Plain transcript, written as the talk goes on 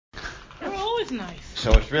always nice.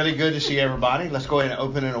 So it's really good to see everybody. Let's go ahead and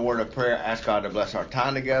open in a word of prayer. Ask God to bless our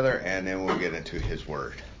time together, and then we'll get into His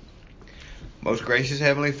Word. Most gracious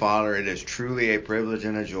Heavenly Father, it is truly a privilege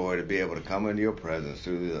and a joy to be able to come into your presence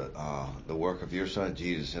through the work of your Son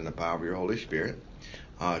Jesus and the power of your Holy Spirit,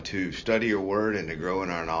 to study your Word and to grow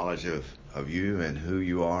in our knowledge of you and who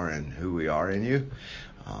you are and who we are in you.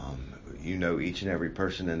 You know each and every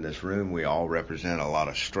person in this room. We all represent a lot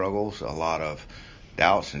of struggles, a lot of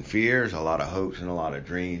doubts and fears, a lot of hopes and a lot of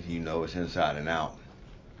dreams. You know us inside and out.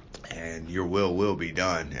 And your will be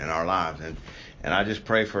done in our lives. And I just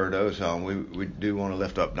pray for those. We do want to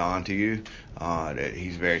lift up Don to you. That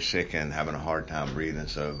he's very sick and having a hard time breathing.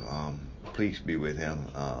 So please be with him.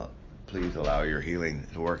 Please allow your healing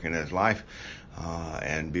to work in his life.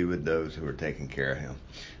 And be with those who are taking care of him.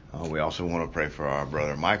 We also want to pray for our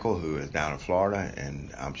brother Michael, who is down in Florida,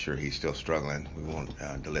 and I'm sure he's still struggling. We want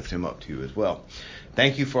to lift him up to you as well.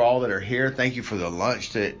 Thank you for all that are here. Thank you for the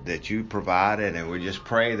lunch that you provided, and we just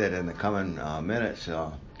pray that in the coming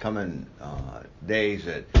days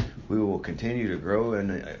that we will continue to grow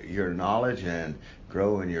in your knowledge and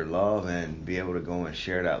grow in your love and be able to go and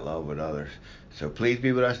share that love with others. So please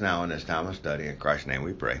be with us now in this time of study. In Christ's name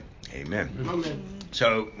we pray. Amen. Amen.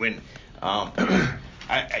 So when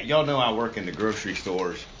y'all know I work in the grocery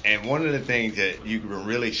stores, and one of the things that you can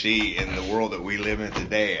really see in the world that we live in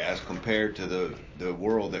today as compared to the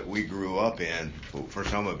world that we grew up in, for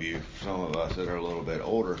some of us that are a little bit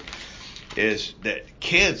older, is that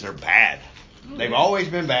kids are bad. They've always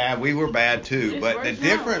been bad. We were bad too. But the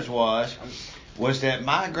difference was that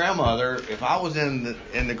my grandmother, if I was in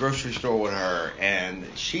the grocery store with her and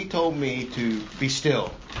she told me to be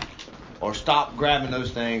still, or stop grabbing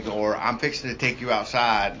those things, or I'm fixing to take you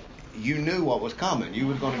outside, you knew what was coming. You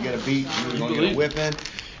were going to get a beat, you were going to get a whipping,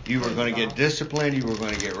 you were going to get disciplined, you were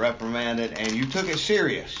going to get reprimanded, and you took it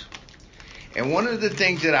serious. And one of the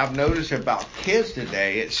things that I've noticed about kids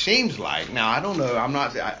today, it seems like, now I don't know,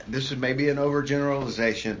 this is maybe an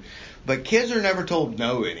overgeneralization, but kids are never told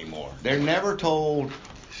no anymore. They're never told,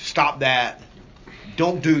 stop that,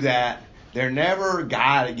 don't do that. They're never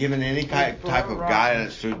given any type of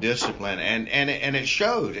guidance through discipline, and it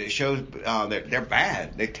shows. It shows that they're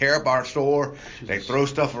bad. They tear up our store. They throw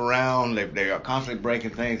stuff around. They are constantly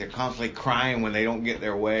breaking things. They're constantly crying when they don't get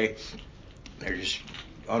their way. They're just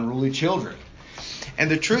unruly children. And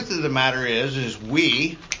the truth of the matter is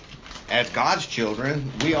we, as God's children,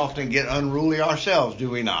 we often get unruly ourselves, do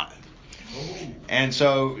we not? And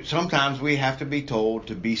so sometimes we have to be told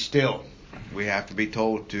to be still. We have to be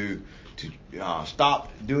told to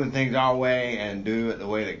stop doing things our way and do it the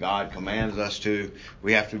way that God commands us to.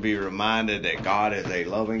 We have to be reminded that God is a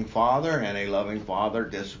loving Father, and a loving Father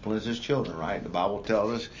disciplines His children, right? The Bible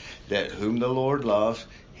tells us that whom the Lord loves,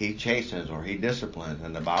 He chastens or He disciplines.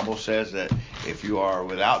 And the Bible says that if you are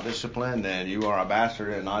without discipline, then you are a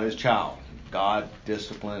bastard and not His child. God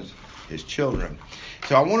disciplines His children.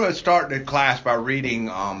 So I want to start the class by reading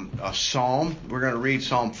a psalm. We're going to read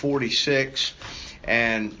Psalm 46,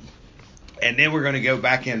 and then we're going to go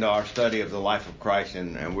back into our study of the life of Christ,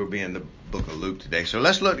 and we'll be in the book of Luke today. So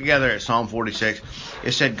let's look together at Psalm 46.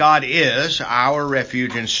 It said, God is our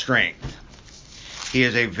refuge and strength. He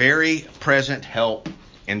is a very present help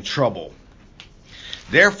in trouble.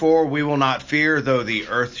 Therefore we will not fear, though the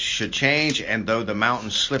earth should change, and though the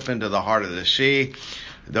mountains slip into the heart of the sea,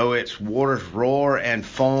 though its waters roar and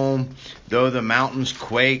foam, though the mountains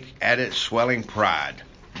quake at its swelling pride.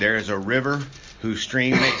 There is a river whose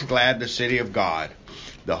stream makes glad the city of God,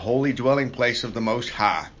 the holy dwelling place of the Most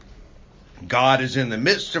High. God is in the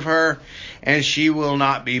midst of her, and she will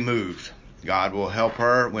not be moved. God will help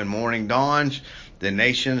her when morning dawns. The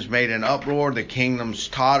nations made an uproar, the kingdoms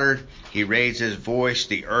tottered. He raised his voice,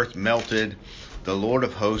 the earth melted. The Lord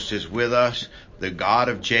of hosts is with us. The God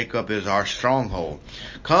of Jacob is our stronghold.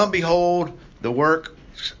 Come, behold the work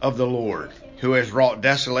of the Lord, who has wrought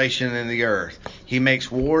desolation in the earth. He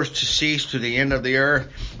makes wars to cease to the end of the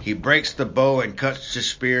earth. He breaks the bow and cuts the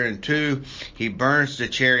spear in two. He burns the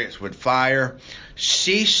chariots with fire.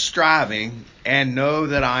 Cease striving and know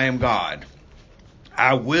that I am God.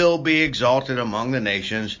 I will be exalted among the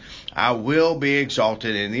nations. I will be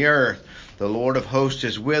exalted in the earth. The Lord of hosts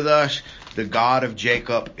is with us. The God of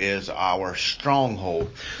Jacob is our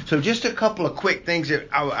stronghold. So just a couple of quick things that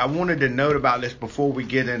I wanted to note about this before we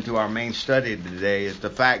get into our main study today is the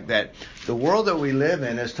fact that the world that we live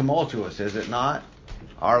in is tumultuous, is it not?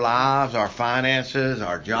 Our lives, our finances,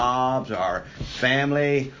 our jobs, our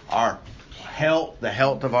family, our health, the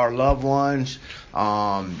health of our loved ones,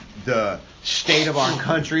 the state of our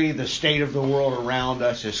country, the state of the world around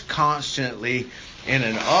us is constantly in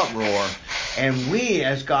an uproar. And we,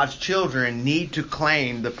 as God's children, need to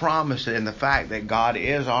claim the promise and the fact that God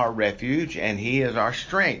is our refuge and He is our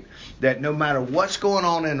strength. That no matter what's going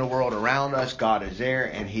on in the world around us, God is there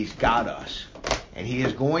and He's got us. And He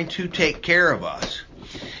is going to take care of us.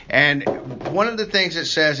 And one of the things it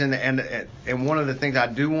says, and one of the things I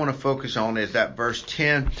do want to focus on is that verse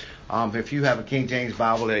 10. If you have a King James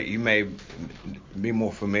Bible that you may be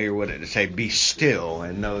more familiar with it, to say, "Be still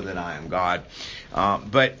and know that I am God."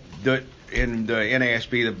 But in the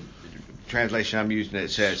NASB, the translation I'm using, it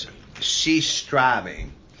says, "Cease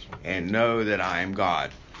striving and know that I am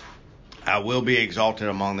God. I will be exalted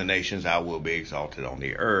among the nations. I will be exalted on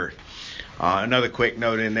the earth." Another quick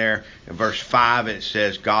note in there, in verse 5, it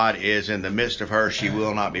says, "God is in the midst of her. She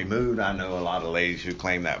will not be moved." I know a lot of ladies who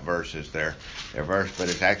claim that verse is their verse, but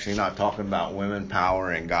it's actually not talking about women power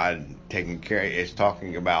and God taking care. It's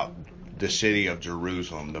talking about the city of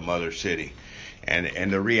Jerusalem, the mother city.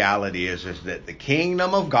 And the reality is that the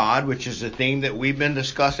kingdom of God, which is the theme that we've been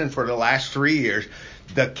discussing for the last 3 years,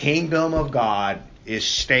 the kingdom of God is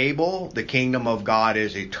stable. The kingdom of God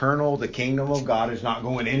is eternal. The kingdom of God is not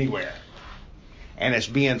going anywhere. And it's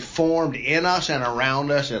being formed in us and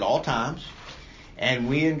around us at all times. And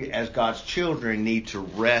we, as God's children, need to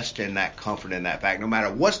rest in that comfort and that fact. No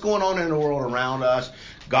matter what's going on in the world around us,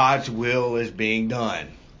 God's will is being done.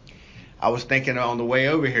 I was thinking on the way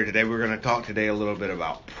over here today, we're going to talk today a little bit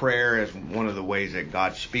about prayer as one of the ways that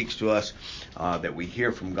God speaks to us, that we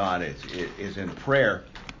hear from God is in prayer.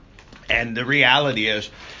 And the reality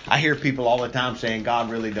is, I hear people all the time saying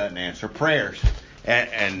God really doesn't answer prayers.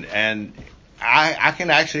 And I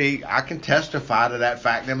can testify to that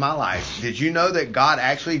fact in my life. Did you know that God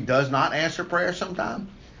actually does not answer prayer sometimes?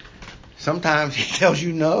 Sometimes He tells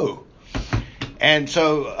you no. And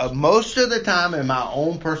so most of the time in my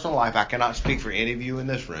own personal life, I cannot speak for any of you in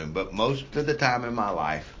this room, but most of the time in my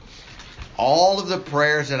life, all of the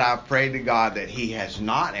prayers that I've prayed to God that He has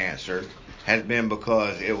not answered has been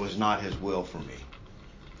because it was not His will for me.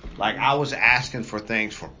 Like I was asking for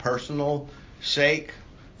things for personal sake,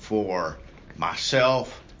 for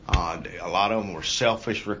myself. A lot of them were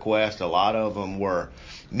selfish requests. A lot of them were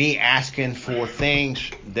me asking for things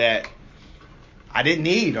that I didn't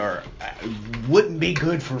need or wouldn't be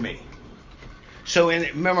good for me. So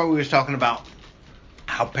remember we was talking about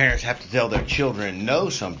how parents have to tell their children no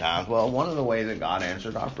sometimes. Well, one of the ways that God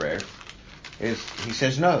answered our prayers is He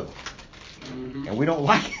says no. Mm-hmm. And we don't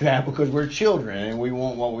like that because we're children and we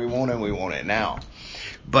want what we want and we want it now.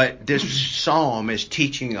 But this psalm is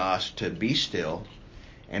teaching us to be still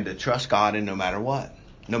and to trust God in no matter what.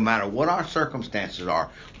 No matter what our circumstances are,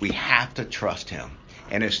 we have to trust Him.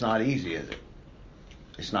 And it's not easy, is it?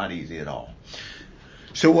 It's not easy at all.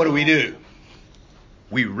 So what do?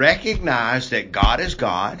 We recognize that God is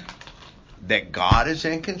God, that God is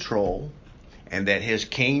in control, and that His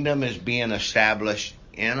kingdom is being established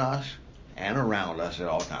in us and around us at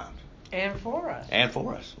all times. And for us. And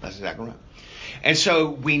for us. That's exactly right. And so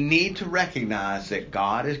we need to recognize that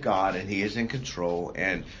God is God and He is in control,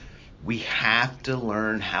 and we have to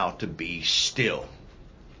learn how to be still.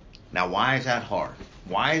 Now, why is that hard?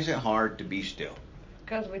 Why is it hard to be still?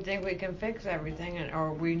 Because we think we can fix everything,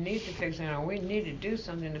 or we need to fix it, or we need to do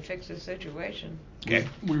something to fix the situation. Okay.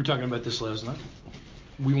 We were talking about this last night.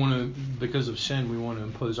 We want to, because of sin, we want to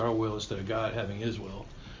impose our will instead of God having His will.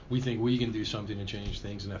 We think we can do something to change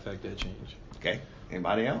things and affect that change. Okay.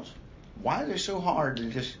 Anybody else? Why is it so hard to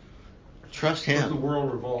just trust Him? Because the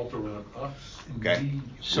world revolves around us. Okay.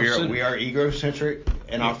 We are egocentric.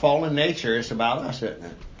 In our fallen nature, it's about us, isn't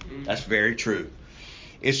it? Mm-hmm. That's very true.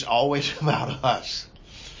 It's always about us.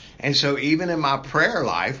 And so even in my prayer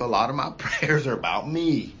life, a lot of my prayers are about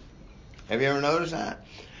me. Have you ever noticed that?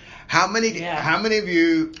 How many of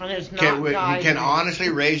you can honestly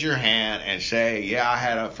raise your hand and say, yeah, I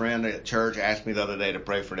had a friend at church ask me the other day to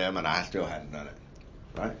pray for them and I still hadn't done it.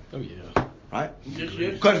 Right? Oh, yeah. Right?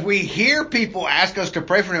 Because we hear people ask us to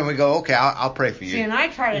pray for them and we go, okay, I'll pray for you. See, and I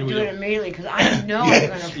try to do it immediately because I know I'm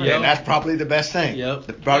going to pray. Yeah, that's probably the best thing. Yep.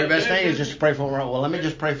 The best thing is just to pray for them. Well, let me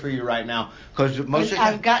just pray for you right now. Because most of the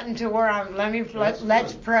I've gotten to where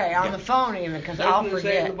let's pray on the phone even because I'll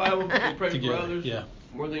forget. In the Bible, you pray Together, for others yeah.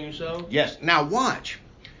 more than yourself. Yes. Now watch.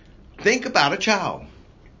 Think about a child.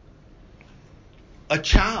 A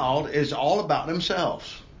child is all about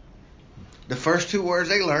themselves. The first two words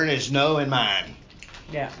they learn is no and mine.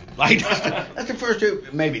 Yeah. Like that's the first two,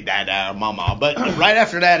 maybe dada or mama, but right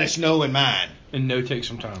after that it's no and mine. And no takes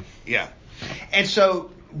some time. Yeah. And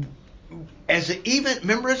so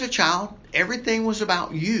remember as a child, everything was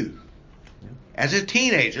about you. As a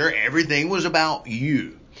teenager, everything was about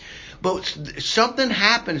you. But something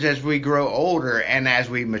happens as we grow older and as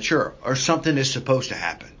we mature, or something is supposed to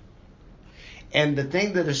happen. And the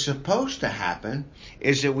thing that is supposed to happen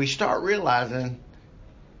is that we start realizing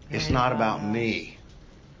it's not about me.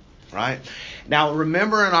 Right? Now,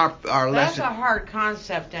 remember in our lesson... That's a hard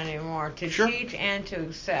concept anymore, to Sure. teach and to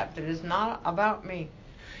accept. It is not about me.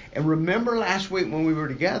 And remember last week when we were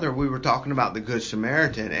together, we were talking about the Good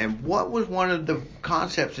Samaritan. And what was one of the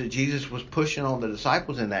concepts that Jesus was pushing on the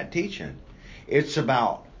disciples in that teaching? It's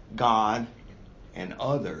about God and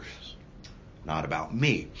others, not about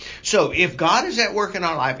me. So if God is at work in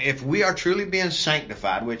our life, if we are truly being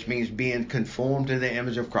sanctified, which means being conformed to the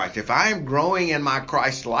image of Christ, if I am growing in my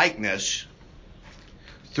Christ likeness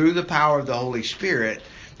through the power of the Holy Spirit,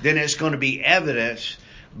 then it's going to be evidenced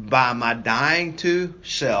by my dying to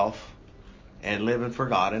self and living for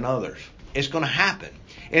God and others. It's going to happen.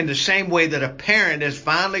 In the same way that a parent is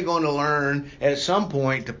finally going to learn at some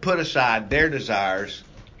point to put aside their desires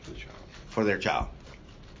for their child.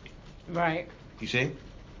 Right. You see?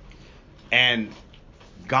 And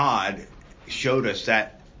God showed us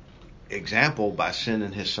that example by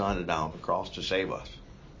sending His Son to die on the cross to save us.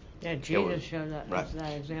 Yeah, Jesus showed that, Right.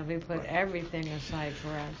 that example. He put Right. everything aside for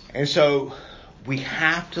us. And so we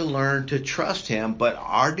have to learn to trust Him, but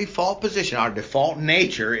our default position, our default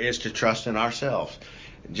nature is to trust in ourselves.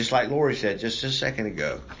 Just like Lori said just a second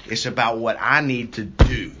ago, it's about what I need to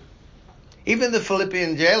do. Even the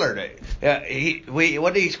Philippian jailer,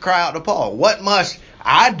 what did he cry out to Paul? What must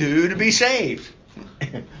I do to be saved?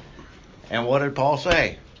 And what did Paul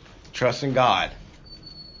say? Trust in God.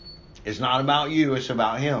 It's not about you, it's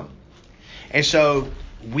about Him. And so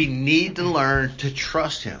we need to learn to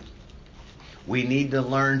trust Him. We need to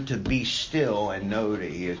learn to be still and know that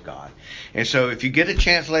He is God. And so if you get a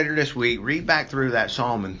chance later this week, read back through that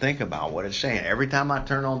psalm and think about what it's saying. Every time I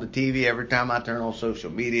turn on the TV, every time I turn on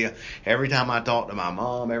social media, every time I talk to my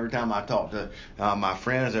mom, every time I talk to my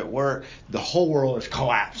friends at work, the whole world is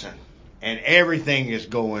collapsing. And everything is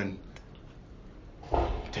going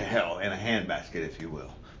to hell in a handbasket, if you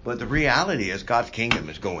will. But the reality is God's kingdom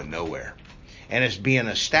is going nowhere. And it's being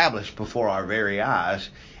established before our very eyes.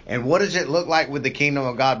 And what does it look like with the kingdom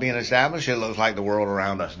of God being established? It looks like the world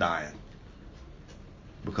around us dying.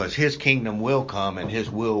 Because His kingdom will come and His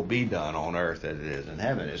will be done on earth as it is in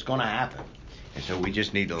heaven. It's going to happen. And so we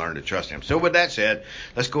just need to learn to trust Him. So with that said,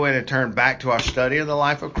 let's go ahead and turn back to our study of the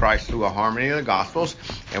life of Christ through a harmony of the Gospels.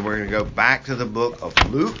 And we're going to go back to the book of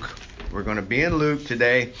Luke. We're going to be in Luke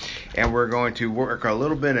today. And we're going to work a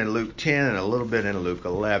little bit in Luke 10 and a little bit in Luke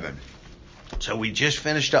 11. So we just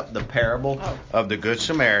finished up the parable of the Good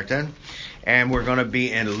Samaritan, and we're going to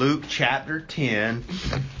be in Luke chapter 10,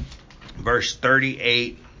 verse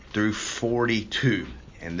 38 through 42.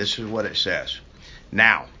 And this is what it says.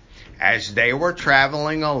 Now, as they were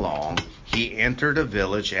traveling along, he entered a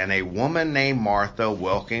village, and a woman named Martha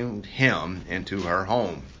welcomed him into her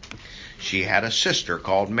home. She had a sister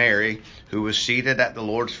called Mary, who was seated at the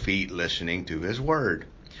Lord's feet listening to His word.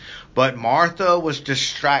 But Martha was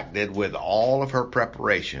distracted with all of her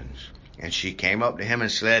preparations. And she came up to him and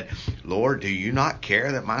said, Lord, do you not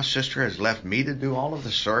care that my sister has left me to do all of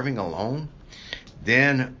the serving alone?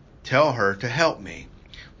 Then tell her to help me.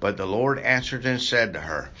 But the Lord answered and said to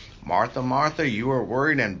her, Martha, Martha, you are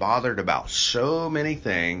worried and bothered about so many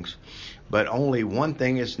things, but only one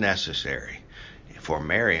thing is necessary. For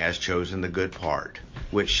Mary has chosen the good part,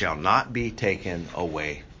 which shall not be taken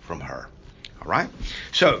away from her. All right.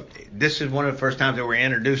 So this is one of the first times that we're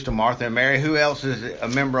introduced to Martha and Mary. Who else is a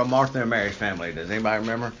member of Martha and Mary's family? Does anybody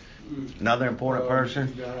remember? Another important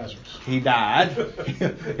person? He died.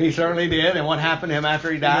 He certainly did. And what happened to him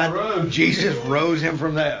after he died? Jesus raised him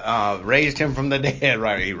from the dead.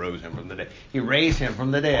 Right. He rose him from the dead. He raised him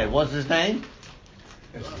from the dead. What's his name?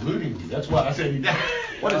 That's alluding to. That's why I said he died.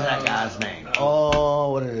 What is that guy's name?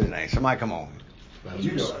 Oh, what is his name? Somebody come on.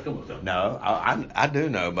 You know. Come on. No, I do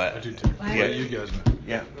know, but I do too. Yeah. You guys know.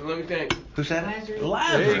 Yeah. Let me think. Who said it?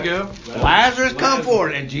 Lazarus. There you go. Lazarus, come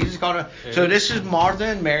forward. And Jesus called him. So this is Martha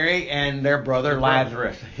and Mary and their brother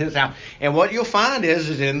Lazarus, his house. And what you'll find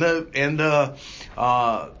is in the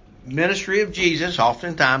ministry of Jesus,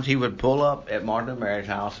 oftentimes he would pull up at Martha and Mary's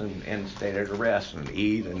house and stay there to rest and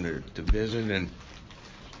eat and to visit and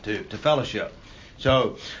to fellowship.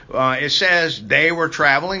 So it says they were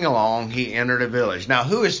traveling along. He entered a village. Now,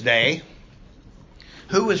 who is they?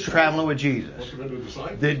 Who was traveling with Jesus?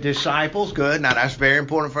 The disciples. Good. Now, that's very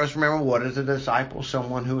important for us to remember. What is a disciple?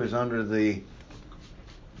 Someone who is under the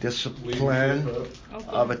discipline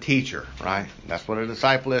of a teacher, right? That's what a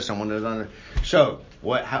disciple is. Someone who's under. So,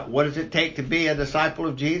 what does it take to be a disciple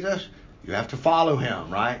of Jesus? You have to follow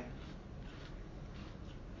him, right?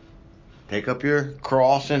 Take up your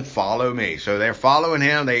cross and follow me. So they're following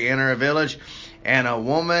him. They enter a village, and a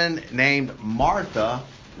woman named Martha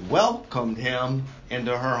welcomed him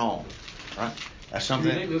into her home. Right? That's Do you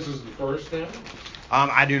something. think this is the first time?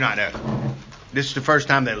 I do not know. This is the first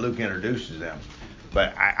time that Luke introduces them,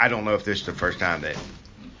 but I don't know if this is the first time that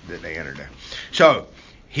they entered there. So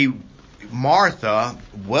Martha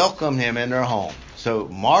welcomed him in her home. So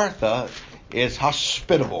Martha is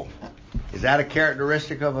hospitable. Is that a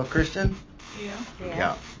characteristic of a Christian?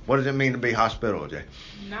 Yeah. What does it mean to be hospitable, Jay?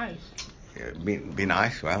 Nice. Yeah, be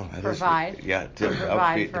nice. Well, that Provide. Is, yeah, To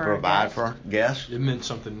provide to for our provide guests. for guests. It meant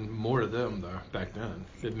something more to them though back then.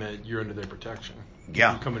 It meant you're under their protection.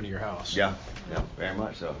 Yeah. You come into your house. Yeah, very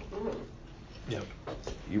much so. Yep.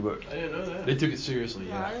 You were. I didn't know that. They took it seriously.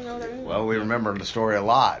 I Yeah. didn't know that. Well, we remember the story a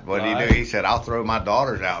lot. What did he Right. do? He said, "I'll throw my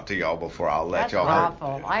daughters out to y'all before I'll let That's y'all hurt."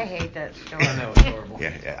 awful. I hate that story. I know it's horrible.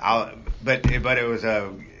 Yeah. But it was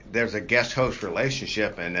there's a guest host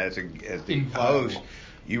relationship, and as the Invaluable. host,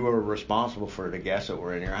 you were responsible for the guests that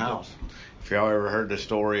were in your house. If y'all ever heard the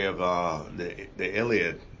story of the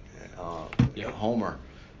Iliad, Yeah. Homer.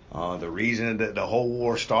 The reason that the whole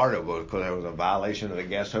war started was because there was a violation of the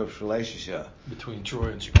guest host relationship. Between Troy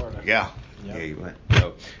and Sparta. Yeah. Yep. Yeah, you went.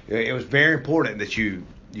 So it was very important that you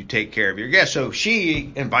take care of your guests. So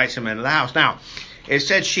she invites him into the house. Now, it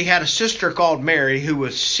said she had a sister called Mary who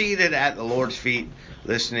was seated at the Lord's feet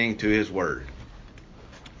listening to his word.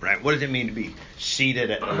 Right? What does it mean to be seated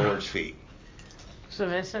at the Lord's feet?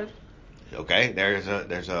 Submissive. Okay, there's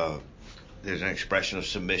an expression of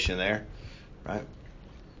submission there, right?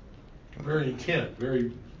 Very intent,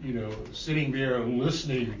 very, sitting there and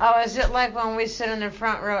listening. Oh, is it like when we sit in the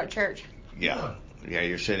front row at church? Yeah. Yeah,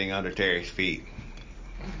 you're sitting under Terry's feet.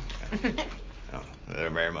 Oh,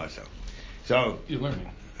 very much so. So You're learning.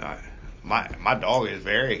 my dog is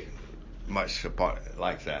very much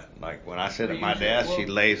like that. Like when I sit at my desk, she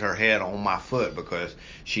lays her head on my foot because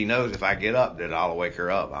she knows if I get up that I'll wake her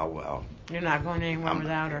up. You're not going anywhere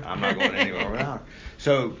without her. I'm not going anywhere without her.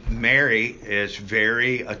 So Mary is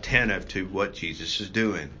very attentive to what Jesus is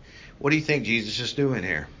doing. What do you think Jesus is doing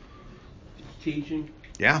here? Teaching.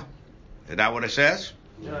 Yeah. Is that what it says?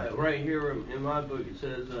 Right here in my book it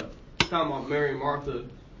says, talking about Mary and Martha,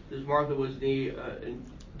 says Martha was the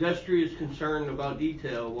industrious, concerned about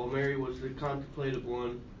detail, while Mary was the contemplative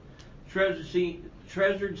one, treasured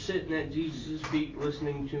sitting at Jesus' feet,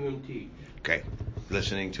 listening to him teach. Okay.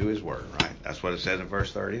 Listening to his word, right? That's what it says in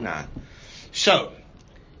verse 39. So,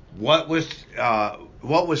 what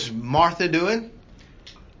was Martha doing?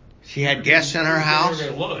 She had guests in her house.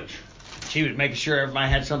 At lunch. She was making sure everybody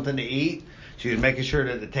had something to eat. She was making sure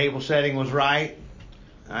that the table setting was right.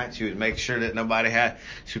 Right? She was making sure that nobody had.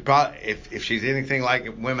 She probably, if she's anything like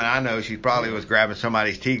women I know, she probably was grabbing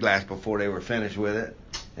somebody's tea glass before they were finished with it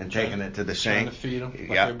and taking it to the Trying sink. to feed them like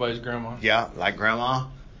Yeah. everybody's grandma. Yeah, like grandma.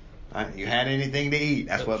 Right? You had anything to eat?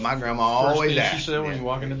 That's what my grandma First always thing asked. she said when you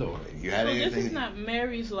walk in the door. You had So anything? this is not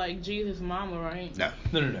Mary's like Jesus' mama, right? No.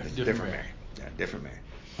 No. Different Mary. Yeah, different Mary.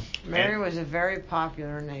 Mary was a very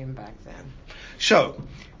popular name back then. So,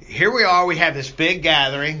 here we are. We have this big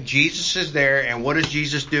gathering. Jesus is there. And what is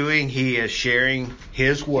Jesus doing? He is sharing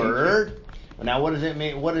his word. Now, what does it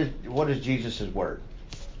mean? What is Jesus' word?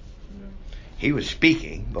 He was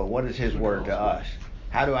speaking, but what is his word to us?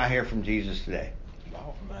 How do I hear from Jesus today?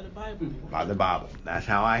 By the Bible. By the Bible. That's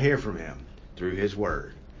how I hear from him, through his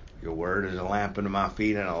word. Your word is a lamp unto my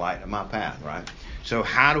feet and a light to my path, right? So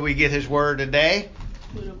how do we get his word today?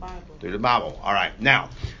 Through the Bible. Through the Bible. All right. Now,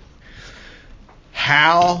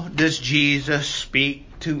 how does Jesus speak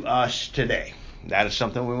to us today? That is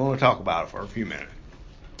something we want to talk about for a few minutes.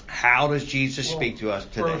 How does Jesus speak to us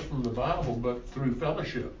today? First from the Bible, but through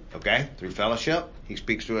fellowship. Okay? Through fellowship. He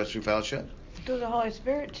speaks to us through fellowship. Through the Holy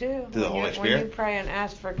Spirit, too. Through the Holy When Spirit. you pray and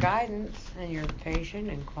ask for guidance and you're patient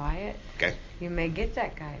and quiet, Okay. you may get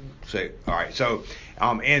that guidance. So, all right. So,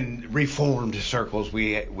 in Reformed circles,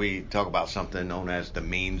 we talk about something known as the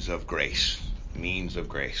means of grace. Means of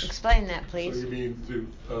grace. Explain that, So please. you mean through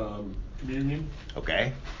communion?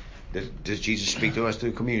 Okay. Does Jesus speak to us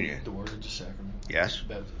through communion? The word is a sacrament. Yes.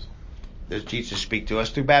 Baptism. Does Jesus speak to us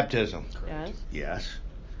through baptism? Yes. Yes.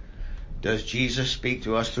 Does Jesus speak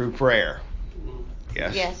to us through prayer?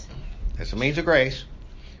 Yes. Yes. That's a means of grace.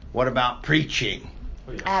 What about preaching?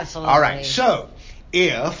 Oh, yeah. Absolutely. All right. So,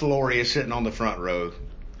 if Lori is sitting on the front row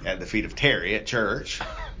at the feet of Terry at church,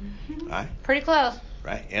 right? Pretty close.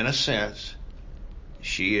 Right. In a sense,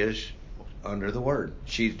 she is under the word.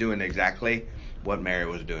 She's doing exactly what Mary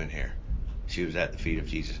was doing here. She was at the feet of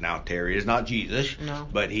Jesus. Now, Terry is not Jesus, No.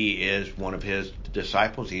 but he is one of his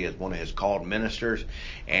disciples. He is one of his called ministers.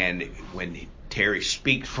 And when Terry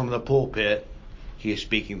speaks from the pulpit, he is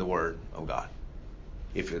speaking the word of God.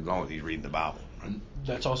 As long as he's reading the Bible. And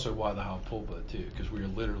that's also why the high pulpit too, because we are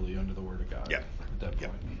literally under the Word of God. Yeah. At that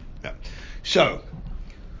point. Yeah. So,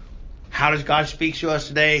 how does God speak to us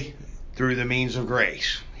today? Through the means of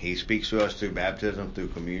grace. He speaks to us through baptism, through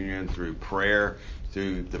communion, through prayer,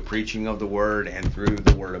 through the preaching of the Word, and through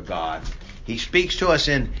the Word of God. He speaks to us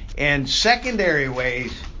in secondary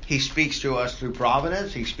ways. He speaks to us through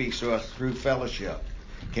providence. He speaks to us through fellowship.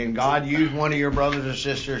 Can God use one of your brothers or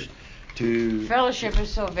sisters to... Fellowship is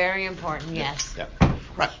so very important, yes. Yeah.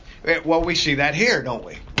 Right. Well, we see that here, don't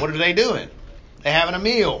we? What are they doing? They're having a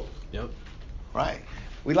meal. Yep. Right.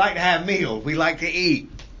 We like to have meals. We like to eat.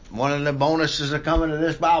 One of the bonuses of coming to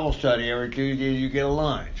this Bible study every Tuesday is you get a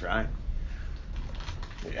lunch, right?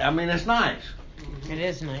 I mean, it's nice. It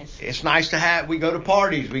is nice. It's nice to have, we go to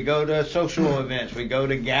parties, we go to social events, we go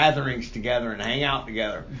to gatherings together and hang out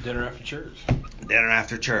together. Dinner after church. Dinner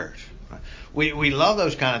after church. We love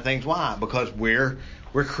those kind of things. Why? Because we're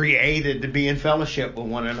created to be in fellowship with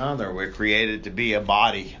one another. We're created to be a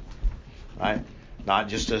body, right? Not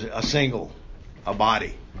just a single, a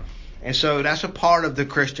body. And so that's a part of the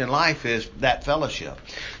Christian life, is that fellowship.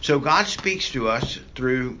 So God speaks to us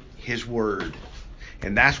through His Word.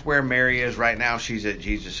 And that's where Mary is right now. She's at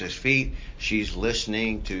Jesus' feet. She's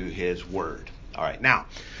listening to His Word. All right. Now,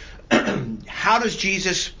 how does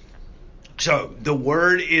Jesus... So the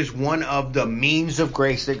Word is one of the means of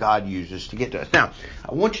grace that God uses to get to us. Now,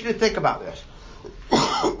 I want you to think about this.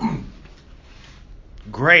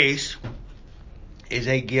 Grace is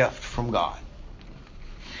a gift from God.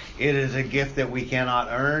 It is a gift that we cannot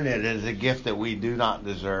earn. It is a gift that we do not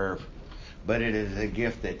deserve. But it is a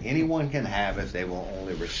gift that anyone can have if they will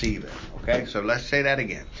only receive it. Okay, so let's say that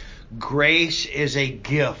again. Grace is a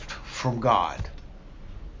gift from God.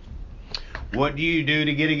 What do you do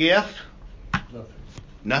to get a gift?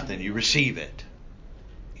 Nothing. You receive it.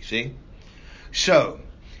 You see? So,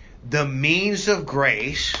 the means of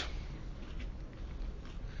grace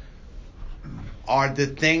are the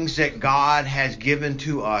things that God has given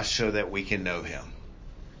to us so that we can know Him.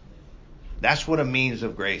 That's what a means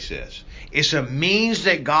of grace is. It's a means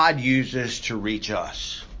that God uses to reach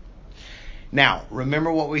us. Now,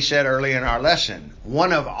 remember what we said earlier in our lesson.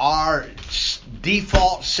 One of our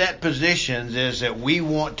default set positions is that we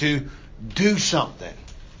want to do something.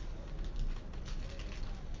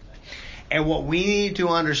 And what we need to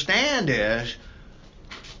understand is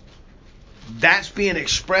that's being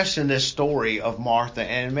expressed in this story of Martha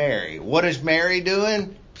and Mary. What is Mary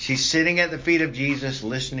doing? She's sitting at the feet of Jesus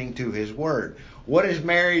listening to His Word. What is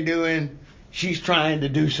Mary doing? She's trying to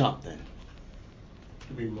do something.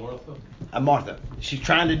 You mean Martha? Martha. She's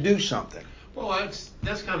trying to do something. Well,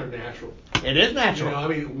 that's kind of natural. It is natural. You know, I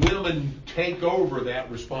mean, women take over that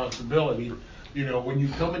responsibility. You know, when you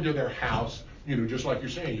come into their house, you know, just like you're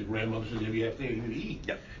saying, your grandmother says, "If you have anything to eat,"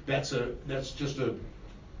 Yep. That's just a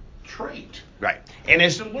trait. Right. And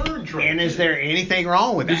It's a learned trait. And is there anything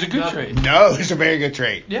wrong with that? It's a good trait. No, it's a very good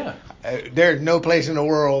trait. Yeah. There's no place in the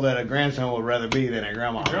world that a grandson would rather be than a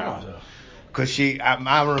grandma. Grandma's. Because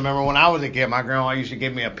I remember when I was a kid, my grandma used to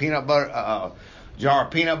give me a peanut butter, jar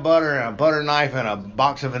of peanut butter and a butter knife and a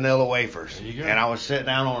box of vanilla wafers. There you go. And I would sit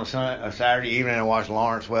down on a Saturday evening and watch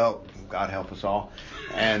Lawrence Welk, God help us all.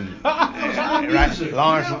 And right,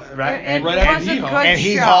 Lawrence, right, and It right was after a Hee good Haw. and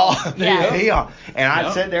Hee show. Haw, Yeah. Hee Haw. And I'd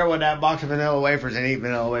Yep. sit there with that box of vanilla wafers and eat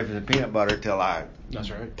vanilla wafers and peanut butter till I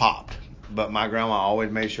That's right. popped. But my grandma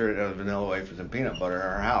always made sure there was vanilla wafers and peanut butter in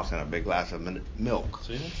her house and a big glass of milk.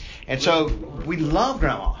 See? And so we love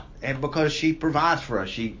grandma, and because she provides for us,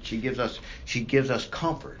 she gives us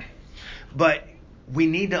comfort. But we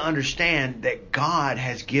need to understand that God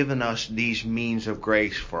has given us these means of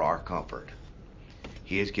grace for our comfort.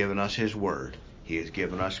 He has given us His Word. He has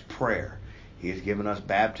given us prayer. He has given us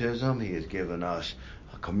baptism. He has given us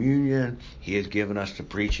communion. He has given us the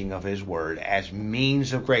preaching of His Word as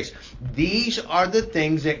means of grace. These are the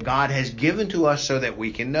things that God has given to us so that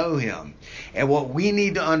we can know Him. And what we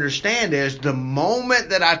need to understand is the moment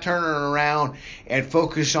that I turn around and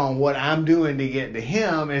focus on what I'm doing to get to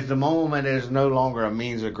Him is the moment it is no longer a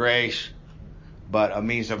means of grace, but a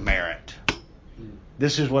means of merit.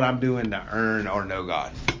 This is what I'm doing to earn or know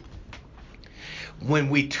God. When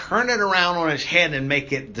we turn it around on its head and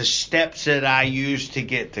make it the steps that I use to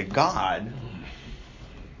get to God,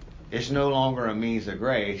 it's no longer a means of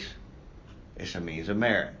grace, it's a means of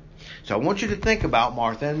merit. So I want you to think about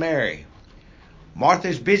Martha and Mary.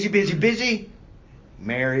 Martha's busy, busy, busy.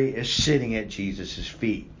 Mary is sitting at Jesus'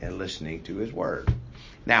 feet and listening to His Word.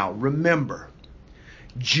 Now remember,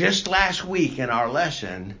 just last week in our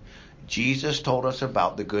lesson, Jesus told us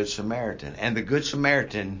about the Good Samaritan. And the Good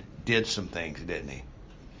Samaritan did some things, didn't he?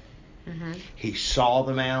 Mm-hmm. He saw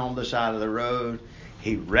the man on the side of the road.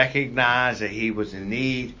 He recognized that he was in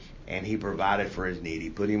need, and he provided for his need. He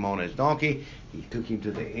put him on his donkey. He took him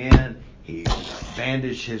to the inn. He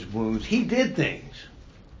bandaged his wounds. He did things.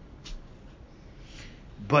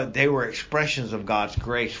 But they were expressions of God's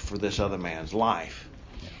grace for this other man's life.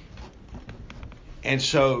 And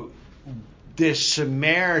so this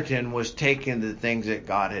Samaritan was taking the things that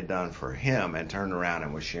God had done for him and turned around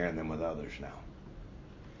and was sharing them with others now.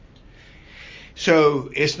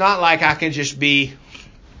 So it's not like I can just be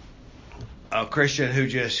a Christian who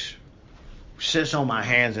just sits on my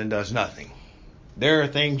hands and does nothing. There are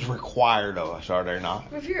things required of us, are there not?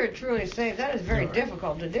 If you're truly saved, that is very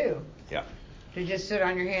difficult to do. Yeah. To just sit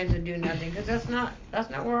on your hands and do nothing, because that's not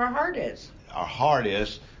where our heart is. Our heart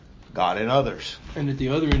is God and others. And at the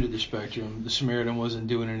other end of the spectrum, the Samaritan wasn't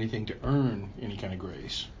doing anything to earn any kind of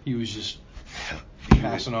grace. He was just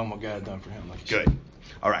passing on what God had done for him. Like you Good. said.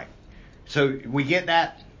 All right. So we get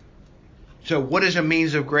that. So what is a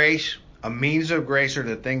means of grace? A means of grace are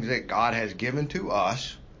the things that God has given to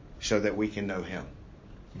us so that we can know Him.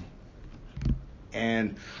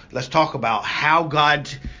 And let's talk about how God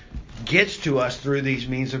gets to us through these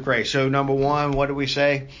means of grace. So number one, what do we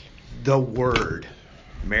say? The Word.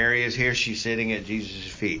 Mary is here. She's sitting at Jesus'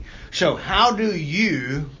 feet. So how do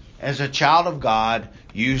you, as a child of God,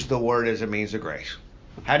 use the Word as a means of grace?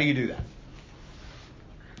 How do you do that?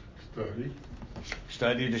 Study.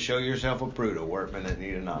 Study to show yourself approved, a workman that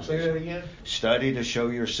needeth not. Say that again? Study to show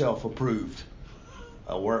yourself approved,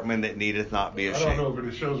 a workman that needeth not be I ashamed. don't know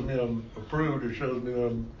if it shows me I'm approved, it shows me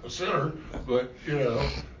I'm a sinner, but,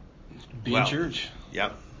 Be in church.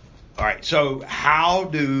 Yep. All right. So how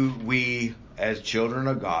do we, as children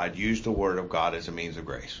of God, use the Word of God as a means of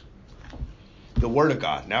grace? The Word of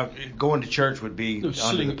God. Now, going to church would be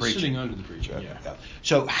under the preaching. Sitting under the preaching, yeah.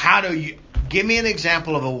 So how do you... Give me an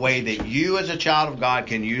example of a way that you as a child of God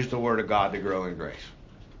can use the Word of God to grow in grace.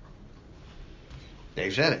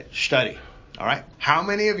 Dave said it. Study. All right. How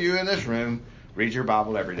many of you in this room read your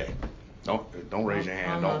Bible every day? Don't raise your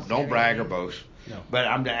hand. Don't brag or boast. No. But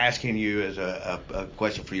I'm asking you as a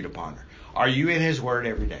question for you to ponder. Are you in His Word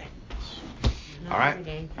every day? Not All right. every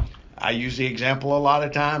day. I use the example a lot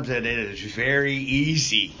of times that it is very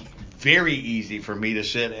easy for me to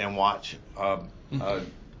sit and watch a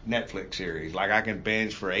Netflix series. Like I can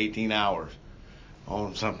binge for 18 hours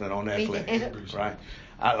on something on Netflix, right?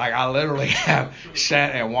 I literally have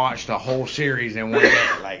sat and watched a whole series in one day,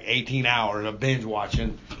 like 18 hours of binge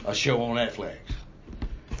watching a show on Netflix.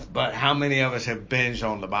 But how many of us have binged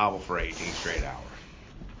on the Bible for 18 straight hours?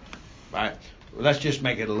 Right? Well, let's just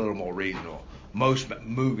make it a little more reasonable. Most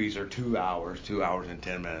movies are 2 hours and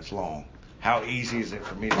 10 minutes long. How easy is it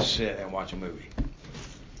for me to sit and watch a movie?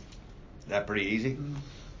 Is that pretty easy?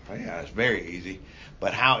 Oh, yeah, it's very easy.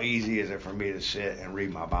 But how easy is it for me to sit and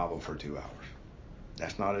read my Bible for 2 hours?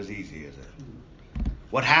 That's not as easy, is it?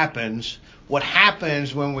 What happens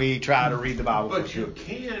when we try to read the Bible for 2 hours? But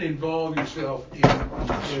you can involve yourself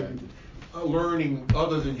in learning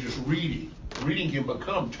other than just reading. Reading can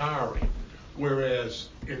become tiring, whereas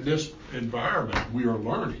in this environment, we are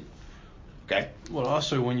learning. Okay. Well,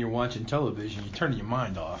 also when you're watching television, you turn your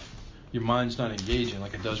mind off. Your mind's not engaging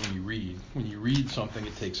like it does when you read. When you read something,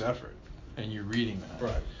 it takes effort, and you're reading that.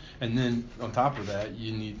 Right. And then on top of that,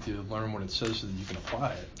 you need to learn what it says so that you can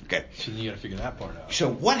apply it. Okay. So then you got to figure that part out.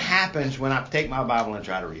 So what happens when I take my Bible and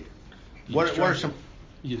try to read it? What are some...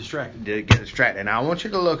 You get distracted. To get distracted. Now I want you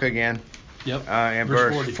to look again. Yep. In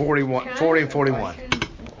verse 40. 41, Can I 40 ask and a 41. question?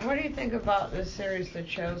 What do you think about this series, The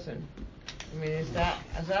Chosen? I mean, is that,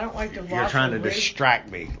 as I don't like to watch. You're trying to or read-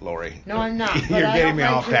 distract me, Lori. No, I'm not. You're but I getting don't me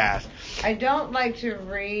like off to- task. I don't like to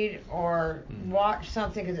read or watch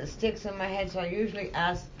something because it sticks in my head, so I usually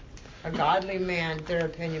ask a godly man their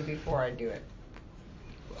opinion before I do it.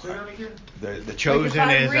 Say that again? The Chosen Like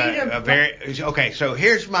if I is read a very okay. So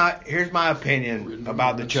here's my opinion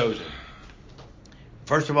about the Chosen.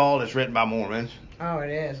 First of all, it's written by Mormons. Oh, it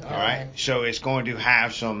is. All right, so it's going to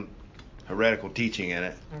have some heretical teaching in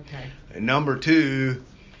it. Okay. And number two,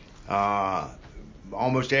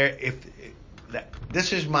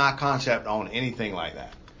 this is my concept on anything like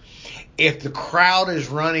that. If the crowd is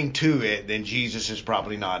running to it, then Jesus is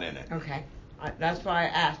probably not in it. Okay. That's why I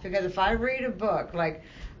asked, because if I read a book, like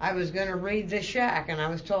I was going to read The Shack, and I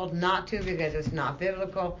was told not to because it's not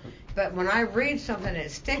biblical, but when I read something,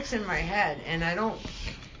 it sticks in my head, and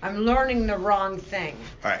I'm learning the wrong thing.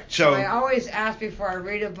 All right, so I always ask before I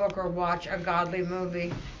read a book or watch a godly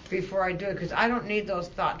movie before I do it, because I don't need those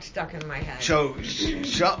thoughts stuck in my head. So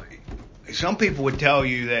some people would tell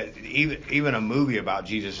you that even a movie about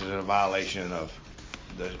Jesus is a violation of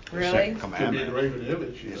the Really? second Could be commandment. a graven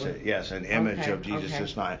image. You know? Yes, an image Okay, of Jesus okay.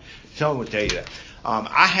 is not. Someone would tell you that.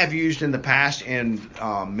 I have used in the past in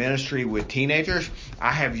ministry with teenagers.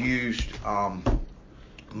 I have used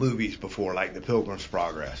movies before, like The Pilgrim's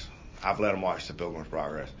Progress. I've let them watch The Pilgrim's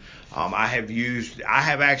Progress. I've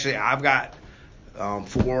got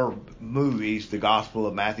 4 movies: the Gospel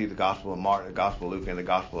of Matthew, the Gospel of Mark, the Gospel of Luke, and the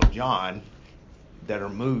Gospel of John, that are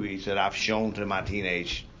movies that I've shown to my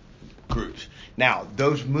teenage groups. Now,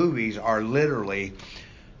 those movies are literally,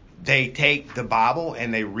 they take the Bible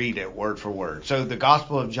and they read it word for word. So the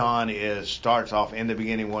Gospel of John starts off, in the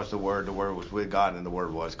beginning was the Word was with God, and the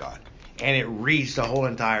Word was God. And it reads the whole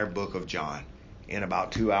entire book of John in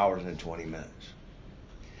about 2 hours and 20 minutes.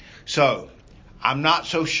 So I'm not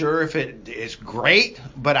so sure if it is great,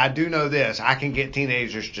 but I do know this: I can get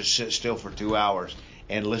teenagers to sit still for 2 hours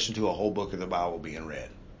and listen to a whole book of the Bible being read.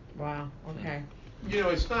 Wow. Okay. You know,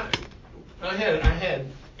 it's not. I had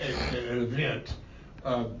an event.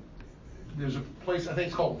 There's a place, I think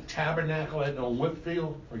it's called Tabernacle on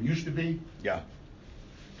Whitfield, or used to be, Yeah.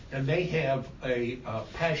 and they have a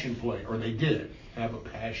passion play, or they did have a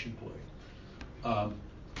passion play,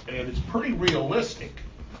 and it's pretty realistic.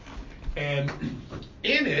 And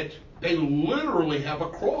in it, they literally have a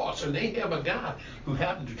cross, and they have a guy who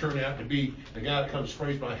happened to turn out to be the guy that comes to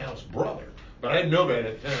raise my house brother. But I didn't know that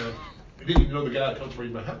at the time. I didn't even know the guy that comes to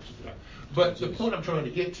raise my house. But the point I'm trying to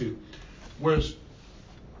get to was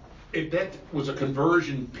that was a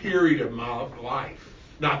conversion period of my life.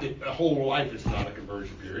 Not that a whole life is not a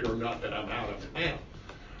conversion period, or not that I'm out of it now.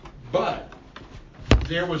 But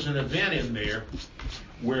there was an event in there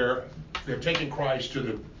where they're taking Christ to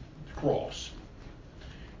the cross.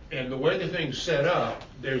 And the way the thing's set up,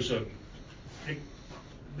 the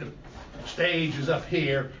stage is up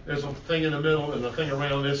here, there's a thing in the middle and a thing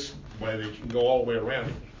around this way that you can go all the way around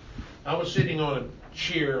it. I was sitting on a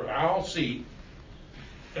chair, aisle seat,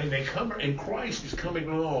 and and Christ is coming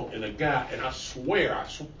along, and a guy, and I swear,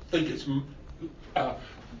 think it's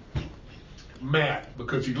Matt,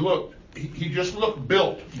 because he just looked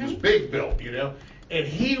built. He was big built, you know, and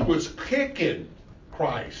he was kicking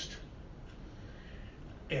Christ.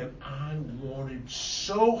 And I wanted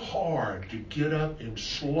so hard to get up and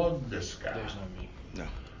slug this guy. There's not me. No.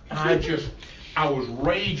 I was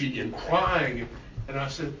raging and crying, and I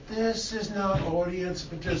said, this is not audience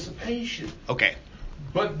participation. Okay.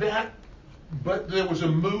 But there was a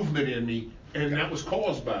movement in me, and that was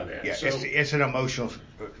caused by that. Yeah, So, it's an emotional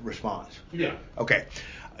response. yeah. Okay.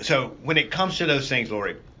 So when it comes to those things,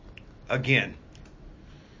 Lori, again,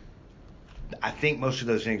 I think most of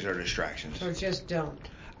those things are distractions. So just don't.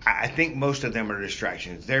 I think most of them are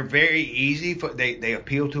distractions. They're very easy. They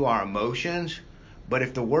appeal to our emotions, but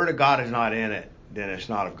if the Word of God is not in it, then it's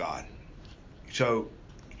not of God. So,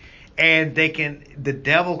 and the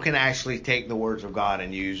devil can actually take the words of God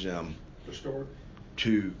and use them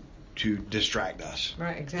to distract us.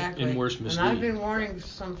 Right. Exactly. And worse, And mislead. I've been warning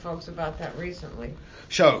some folks about that recently.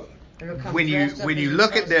 So It'll come when dressed up you as a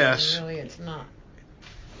look at present, this, and really it's not.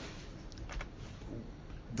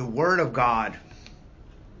 the Word of God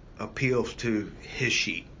appeals to His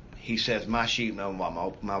sheep. He says, my sheep know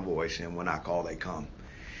my voice, and when I call, they come.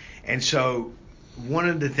 And so one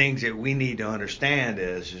of the things that we need to understand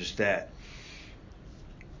is that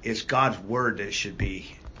it's God's Word that should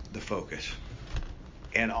be the focus.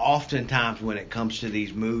 And oftentimes when it comes to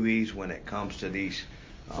these movies, when it comes to these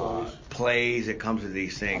plays, it comes to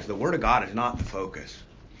these things, the Word of God is not the focus.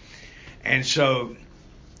 And so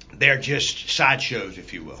they're just sideshows,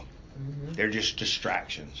 if you will. Mm-hmm. They're just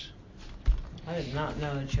distractions. I did not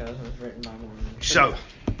know the Chosen was written by Mormons. So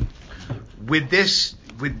with this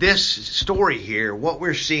story here, what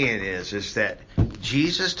we're seeing is that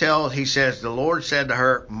Jesus he says, the Lord said to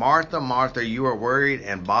her, Martha, Martha, you are worried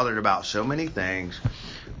and bothered about so many things,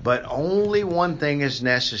 but only one thing is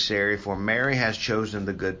necessary, for Mary has chosen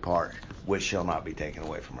the good part, which shall not be taken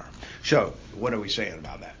away from her. So, what are we saying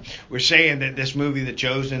about that? We're saying that this movie, The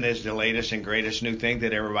Chosen, is the latest and greatest new thing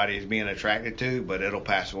that everybody is being attracted to, but it'll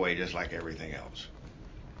pass away just like everything else.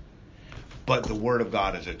 But the Word of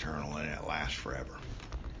God is eternal and it lasts forever.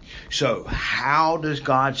 So, how does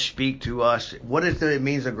God speak to us? What is the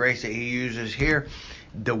means of grace that He uses here?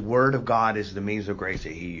 The Word of God is the means of grace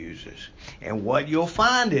that He uses. And what you'll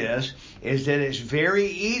find is that it's very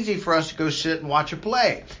easy for us to go sit and watch a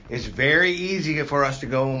play. It's very easy for us to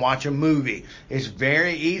go and watch a movie. It's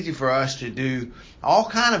very easy for us to do all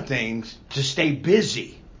kind of things to stay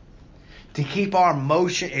busy, to keep our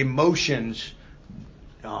emotions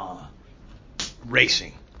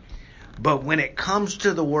racing. But when it comes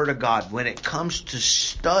to the Word of God, when it comes to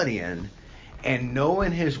studying and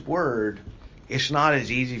knowing His Word, it's not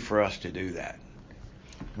as easy for us to do that.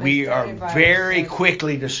 We are very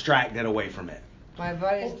quickly distracted away from it.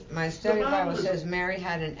 My study Bible says Mary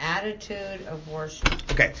had an attitude of worship.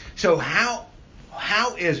 Okay, so how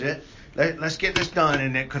is it? Let's get this done,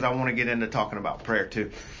 and because I want to get into talking about prayer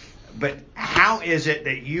too. But how is it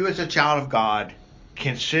that you, as a child of God,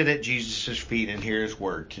 can sit at Jesus' feet and hear His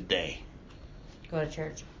Word today? Go to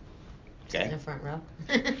church. Okay. In the front row.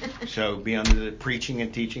 So be under the preaching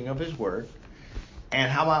and teaching of His Word.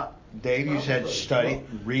 And how about, Dave, you said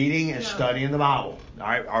reading and studying the Bible. All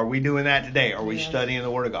right, are we doing that today? Are we studying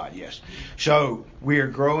the Word of God? Yes. So we are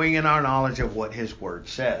growing in our knowledge of what His Word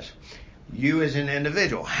says. You as an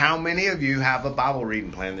individual, how many of you have a Bible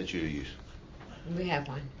reading plan that you use? We have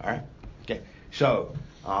one. All right. Okay. So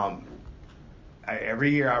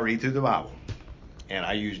every year I read through the Bible. And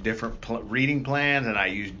I use different reading plans, and I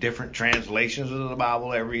use different translations of the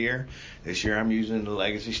Bible every year. This year I'm using the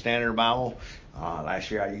Legacy Standard Bible. Last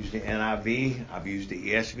year I used the NIV. I've used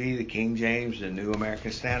the ESV, the King James, the New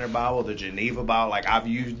American Standard Bible, the Geneva Bible. Like, I've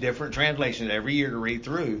used different translations every year to read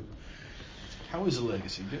through. How is the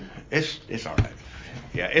Legacy doing? It's all right.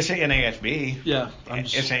 Yeah, it's an NASB. Yeah,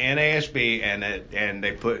 it's an NASB, and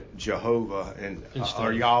they put Jehovah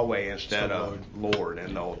or Yahweh instead of Lord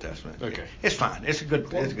in the Old Testament. Okay, it's fine. It's a good.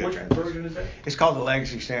 It's a good translation. What version is that? It's called the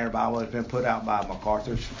Legacy Standard Bible. It's been put out by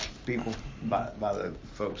MacArthur's people, by the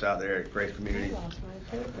folks out there at Grace Community.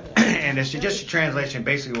 And it's just a translation.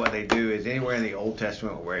 Basically, what they do is anywhere in the Old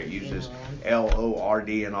Testament where it uses LORD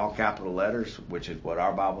in all capital letters, which is what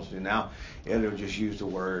our Bibles do now, it'll just use the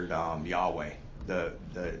word Yahweh. The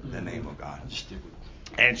name of God.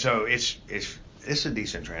 And so it's a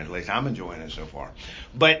decent translation. I'm enjoying it so far.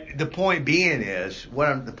 But the point being is,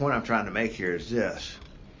 the point I'm trying to make here is this.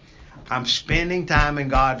 I'm spending time in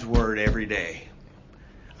God's Word every day.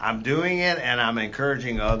 I'm doing it, and I'm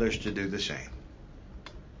encouraging others to do the same.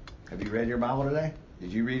 Have you read your Bible today?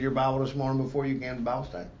 Did you read your Bible this morning before you came to Bible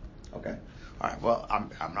study? Okay. All right. Well,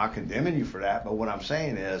 I'm not condemning you for that, but what I'm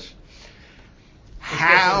saying is,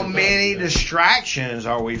 how many distractions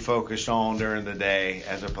are we focused on during the day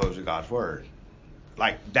as opposed to God's Word?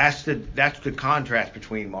 Like, that's the contrast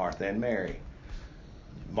between Martha and Mary.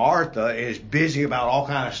 Martha is busy about all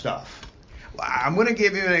kind of stuff. I'm going to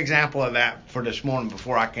give you an example of that for this morning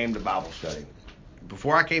before I came to Bible study.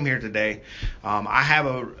 Before I came here today, I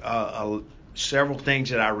have several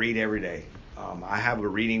things that I read every day. I have a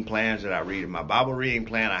reading plans that I read in my Bible reading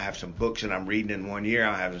plan. I have some books that I'm reading in 1 year.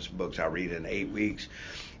 I have some books I read in 8 weeks.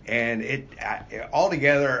 And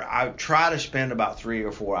altogether, I try to spend about 3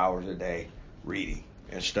 or 4 hours a day reading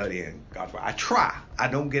and studying God's Word. I try. I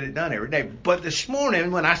don't get it done every day. But this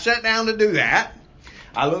morning, when I sat down to do that,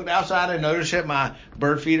 I looked outside and noticed that my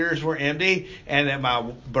bird feeders were empty and that my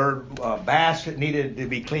bird bass needed to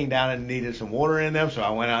be cleaned out and needed some water in them. So I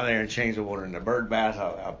went out there and changed the water in the bird bass.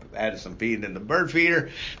 I added some feed in the bird feeder.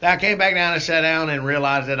 Then I came back down and sat down and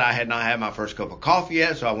realized that I had not had my first cup of coffee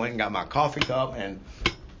yet. So I went and got my coffee cup and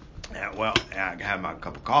I had my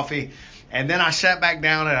cup of coffee. And then I sat back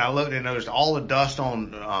down and I looked and noticed all the dust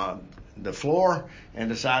on the floor and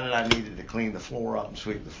decided I needed to clean the floor up and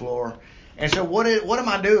sweep the floor. And so what am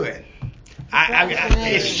I doing?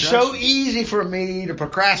 It's so easy for me to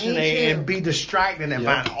procrastinate and be distracted and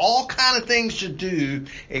find all kind of things to do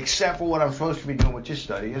except for what I'm supposed to be doing, which is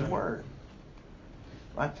study His Word.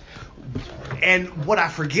 Right? And what I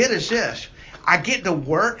forget is this. I get to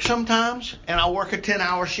work sometimes, and I work a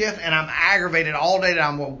 10-hour shift, and I'm aggravated all day that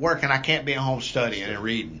I'm at work, and I can't be at home studying and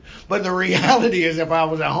reading. But the reality is, if I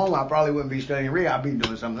was at home, I probably wouldn't be studying and reading. I'd be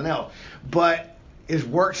doing something else. But is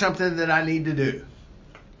work something that I need to do?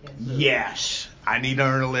 Yes. I need to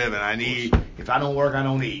earn a living. If I don't work, I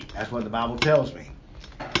don't eat. That's what the Bible tells me.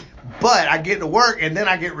 But I get to work, and then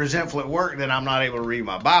I get resentful at work that I'm not able to read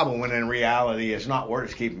my Bible, when in reality, it's not work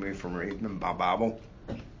that's keeping me from reading my Bible.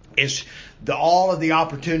 It's all of the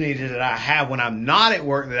opportunities that I have when I'm not at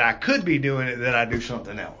work that I could be doing it, that I do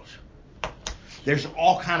something else. There's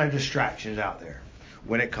all kind of distractions out there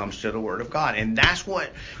when it comes to the Word of God. And that's what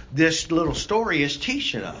this little story is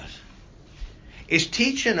teaching us. It's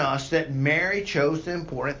teaching us that Mary chose the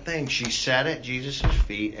important thing. She sat at Jesus'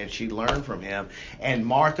 feet and she learned from Him. And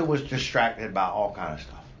Martha was distracted by all kind of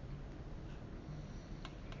stuff.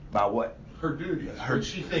 By what? Her duties. What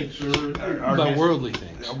she thinks are by worldly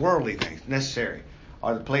things. Worldly things, necessary.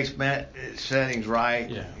 Are the place settings right?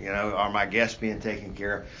 Yeah. Are my guests being taken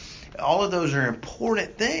care of? All of those are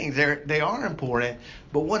important things. They are important.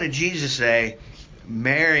 But what did Jesus say?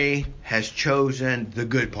 Mary has chosen the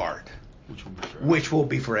good part, which will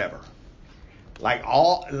be forever. Like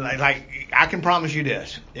I can promise you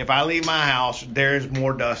this: if I leave my house, there's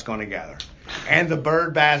more dust going to gather, and the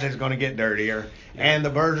bird bath is going to get dirtier, and the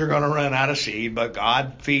birds are going to run out of seed. But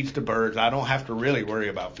God feeds the birds. I don't have to really worry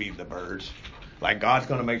about feeding the birds. Like God's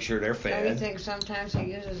going to make sure they're fed. Don't you think sometimes He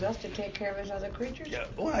uses us to take care of His other creatures? Yeah,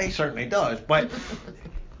 well, He certainly does. But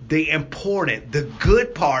the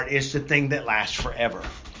good part is the thing that lasts forever.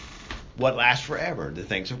 What lasts forever? The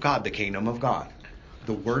things of God, the kingdom of God.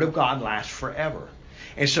 The Word of God lasts forever.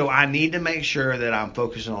 And so I need to make sure that I'm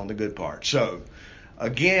focusing on the good part. So,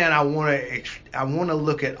 again, I want to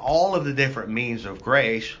look at all of the different means of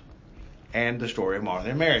grace and the story of Martha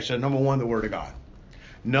and Mary. So, number one, the Word of God.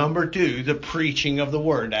 Number two, the preaching of the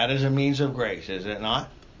Word. That is a means of grace, is it not?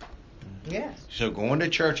 Yes. So going to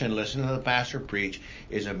church and listening to the pastor preach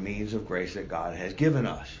is a means of grace that God has given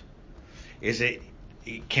us.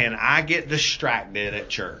 Can I get distracted at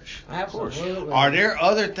church? Absolutely. Are there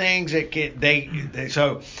other things that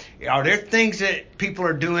are there things that people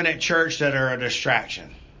are doing at church that are a distraction?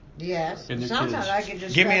 Yes. And their Sometimes kids. I could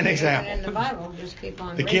just Give me an reading example. in the Bible. Just keep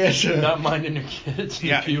on The reading. kids. Not minding their kids in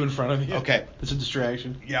Yeah. the pew in front of you. Okay. It's a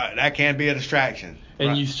distraction. Yeah, that can be a distraction. And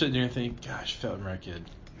Right. you sit there and think, gosh, felt my kid.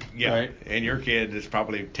 Yeah. Right. And your kid has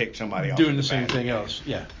probably ticked somebody off. Doing in the same past. thing else.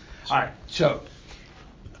 Yeah. All right. So,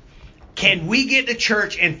 can we get to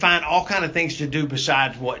church and find all kind of things to do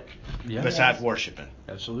besides Yeah. besides Yes. worshiping?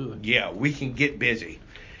 Absolutely. Yeah, we can get busy.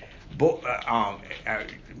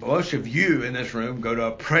 Most of you in this room go to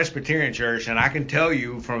a Presbyterian church, and I can tell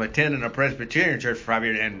you from attending a Presbyterian church for 5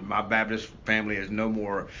 years, and my Baptist family is no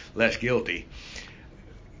more less guilty.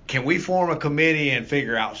 Can we form a committee and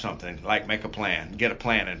figure out something, like make a plan, get a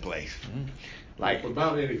plan in place? Like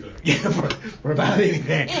About anything. yeah, for about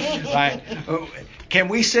anything. Like, can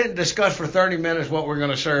we sit and discuss for 30 minutes what we're going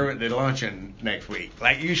to serve at the luncheon next week?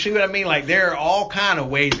 Like, you see what I mean? Like, there are all kind of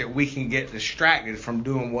ways that we can get distracted from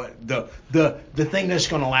doing what the thing that's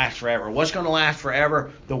going to last forever. What's going to last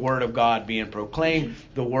forever? The Word of God being proclaimed,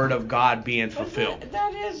 the Word of God being But fulfilled.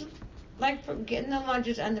 that is like for getting the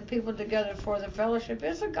lunches and the people together for the fellowship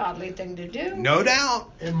is a godly thing to do. No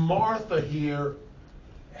doubt. And Martha here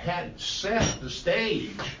had set the stage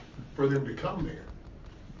for them to come there.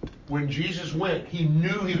 When Jesus went, he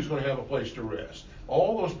knew he was going to have a place to rest.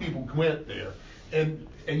 All those people went there, and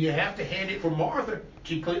you have to hand it for Martha.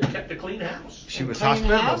 She kept a clean house. She was Clean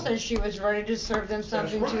the house, hospitable. and she was ready to serve them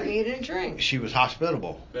something right. to eat and drink. She was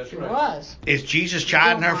hospitable. That's She right. was. Is Jesus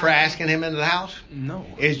chiding her for asking him into the house? No.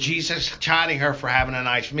 Is Jesus chiding her for having a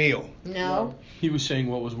nice meal? No. He was saying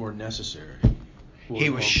what was more necessary. He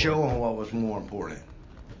was showing what was more important.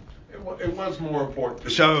 It was more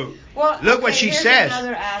important. So, Well, look what okay, she here's says.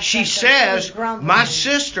 another aspect She of it. She says, was grumbling. my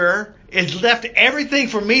sister has left everything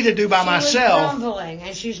for me to do by She was myself. grumbling,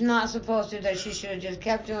 and she's not supposed to. That she should have just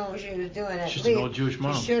kept doing what she was doing. At She's least an old Jewish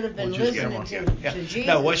mom. she should have been Old Jewish listening grandma. to, Yeah. to Jesus.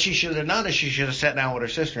 No, what she should have done is she should have sat down with her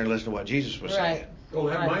sister and listened to what Jesus was saying. Right. Well,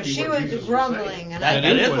 that Right. might be She what was Jesus grumbling, saying. and That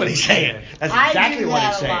is what he's saying. That's I exactly do what that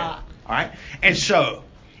he's a saying. lot. All right. And so,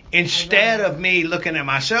 instead of me looking at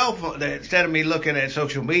myself, instead of me looking at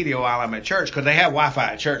social media while I'm at church, because they have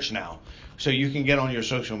Wi-Fi at church now, so you can get on your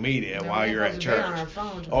social media No, while we're you're at supposed to be church. on our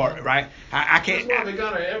phones. Or right, I That's can't. why they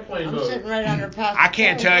got an airplane I'm mode. sitting right under Pastor. I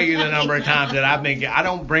can't Phil. tell you the number of times that I've been. I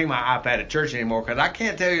don't bring my iPad to church anymore because I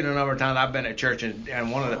can't tell you the number of times I've been at church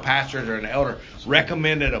and one of the pastors or an elder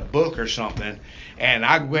recommended a book or something, and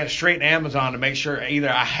I went straight to Amazon to make sure either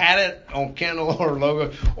I had it on Kindle or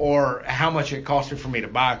Logo or how much it costed for me to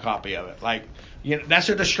buy a copy of it. Like, you know, that's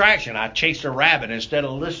a distraction. I chased a rabbit instead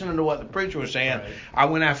of listening to what the preacher was saying. Right. I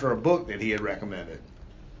went after a book that he had recommended.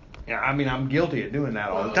 Yeah, I mean, I'm guilty of doing that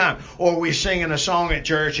all the time. Or we're singing a song at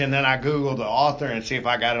church, and then I Google the author and see if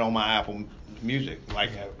I got it on my Apple Music. Like,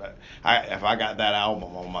 if I got that album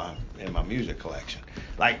in my music collection.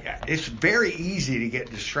 Like, it's very easy to get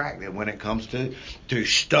distracted when it comes to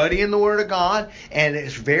studying the Word of God, and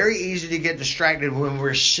it's very easy to get distracted when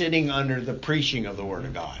we're sitting under the preaching of the Word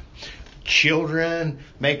of God. Children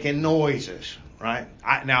making noises. Right?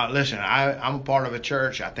 Now, listen, I'm a part of a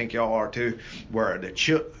church, I think y'all are too, where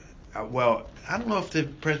well, I don't know if the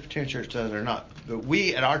Presbyterian church does it or not, but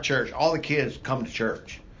we at our church, all the kids come to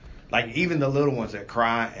church. Like, even the little ones that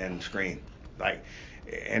cry and scream. Like,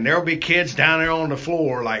 and there'll be kids down there on the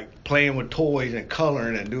floor, like, playing with toys and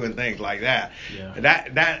coloring and doing things like that. Yeah.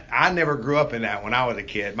 That I never grew up in that when I was a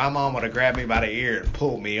kid. My mom would have grabbed me by the ear and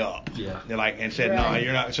pulled me up. Yeah. And said, no, Right.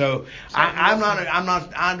 you're not. So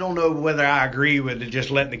I don't know whether I agree with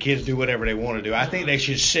just letting the kids do whatever they want to do. I think they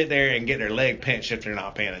should sit there and get their leg pinched if they're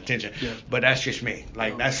not paying attention. Yeah. But that's just me.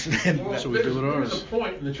 Like that's. So we do it There's ours. a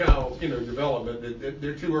point in the child's development that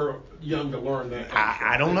they're too young to learn that. Kind of stuff.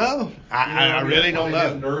 I don't know. I mean, really that's don't why they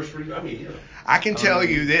have know. Nursery. I mean, I can tell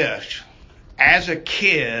you this. As a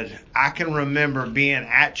kid, I can remember being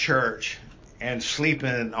at church and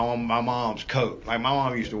sleeping on my mom's coat. Like my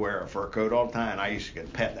mom used to wear a fur coat all the time. I used to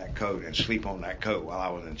get pet that coat and sleep on that coat while I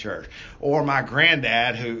was in church. Or my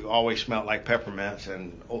granddad, who always smelled like peppermints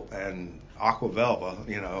and Aqua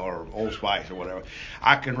Velva, or Old Spice or whatever.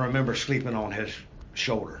 I can remember sleeping on his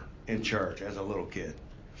shoulder in church as a little kid.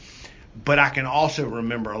 But I can also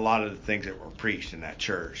remember a lot of the things that were preached in that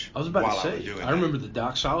church. I was about while to I was say, doing I that. remember the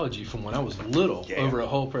doxology from when I was little Yeah. over at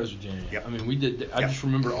Hull Presbyterian. Yep. I mean, we did. I Yep. just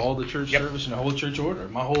remember all the church Yep. service and the whole church order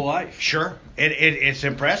my whole life. Sure, it's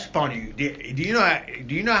impressed upon you. Do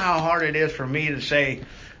you know how hard it is for me to say?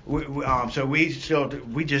 So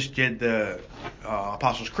we just did the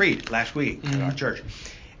Apostles' Creed last week at our church,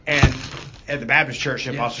 and at the Baptist church,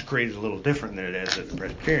 the Yeah. Apostles' Creed is a little different than it is at the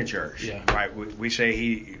Presbyterian church. Yeah. Right? We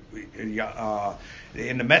say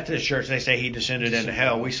in the Methodist church they say he descended into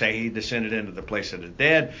hell. We say he descended into the place of the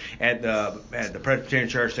dead. At the Presbyterian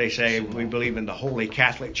church they say we believe in the Holy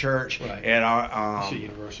Catholic Church. Right. At our It's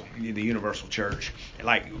universal. the Universal Church.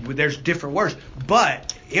 Like there's different words,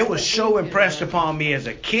 but it was so impressed upon me as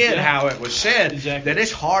a kid Yeah. how it was said Exactly. that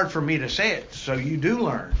it's hard for me to say it. So you do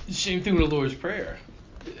learn. Same thing with the Lord's Prayer.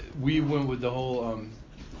 We went with the whole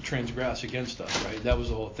transgress against us, right? That was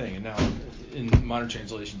the whole thing. And now in modern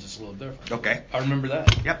translations, it's a little different. Okay. I remember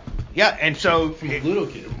that Yep. Yeah, and so from a little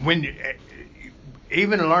kid. when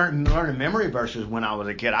even learning memory verses when I was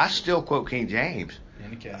a kid, I still quote King James, In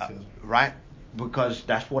the catechism. right? Because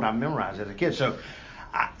that's what I memorized as a kid. So,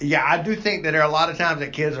 I do think that there are a lot of times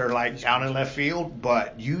that kids are like out in left field,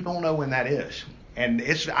 but you don't know when that is. And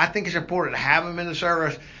I think it's important to have them in the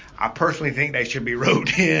service. I personally think they should be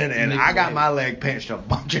roped in, and I got my leg pinched a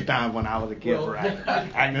bunch of times when I was a kid for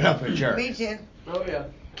acting up in church. Me too. Oh yeah.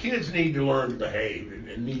 kids need to learn to behave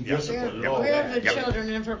and need discipline and all We have that. the children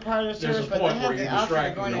in for part of the There's a service, but point they where have the you're option of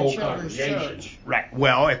distracting going the to whole children's congregation. church. Right.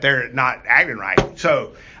 Well, if they're not acting right.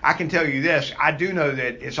 So I can tell you this. I do know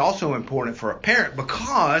that it's also important for a parent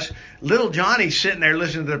because little Johnny's sitting there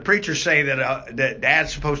listening to the preacher say that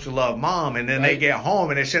dad's supposed to love mom, and then they get home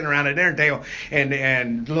and they're sitting around at dinner table,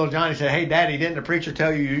 and little Johnny said, "Hey, Daddy, didn't the preacher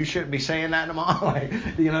tell you shouldn't be saying that to mom?"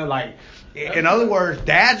 In other words,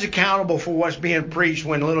 dad's accountable for what's being preached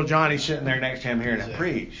when little Johnny's sitting there next to him hearing it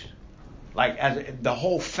preached. As the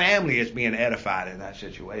whole family is being edified in that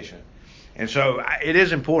situation. And so it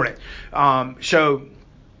is important. So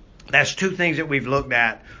that's two things that we've looked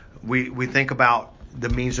at. We think about the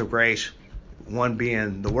means of grace, one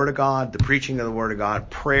being the Word of God, the preaching of the Word of God,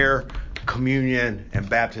 prayer, communion, and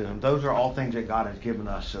baptism. Those are all things that God has given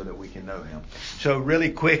us so that we can know Him. So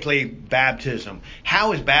really quickly, baptism.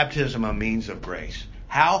 How is baptism a means of grace?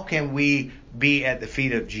 How can we be at the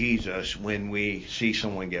feet of Jesus when we see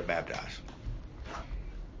someone get baptized?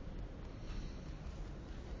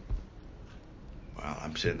 Well,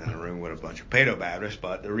 I'm sitting in a room with a bunch of Paedo-Baptists,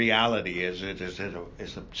 but the reality is it's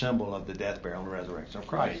a symbol of the death, burial, and resurrection of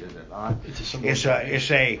Christ, is it not? It's a symbol.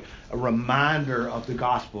 It's a reminder of the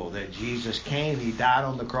gospel that Jesus came, He died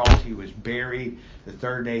on the cross, He was buried, the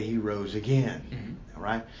third day He rose again. Mm-hmm. All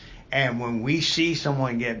right? And when we see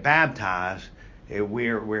someone get baptized,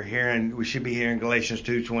 we should be hearing Galatians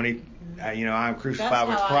 2:20. I'm crucified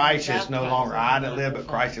with Christ. It's no longer I that live, but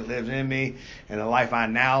Christ that lives in me. And the life I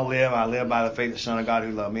now live, I live by the faith of the Son of God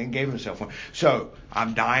who loved me and gave Himself for me. So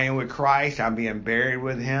I'm dying with Christ. I'm being buried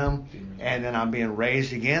with Him, and then I'm being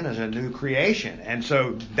raised again as a new creation. And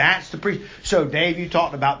so that's the So Dave, you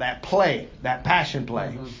talked about that play, that passion play.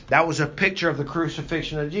 Mm-hmm. That was a picture of the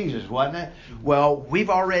crucifixion of Jesus, wasn't it? Well, we've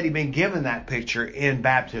already been given that picture in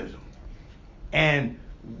baptism. And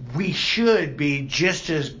we should be just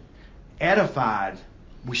as edified,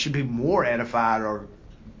 we should be more edified or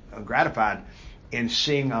gratified in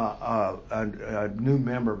seeing a new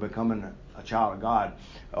member becoming a child of God,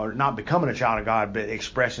 or not becoming a child of God, but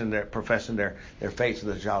professing their faith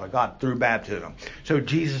as a child of God through baptism. So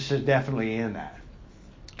Jesus is definitely in that.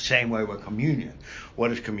 Same way with communion.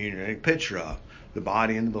 What is communion a picture of? The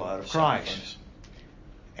body and the blood of Christ. Sacrifice.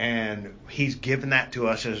 And He's given that to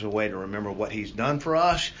us as a way to remember what He's done for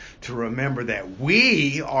us, to remember that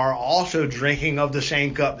we are also drinking of the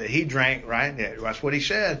same cup that He drank, right? That's what He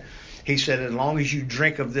said. He said, as long as you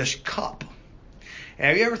drink of this cup. And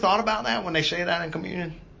have you ever thought about that when they say that in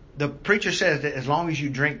communion? The preacher says that as long as you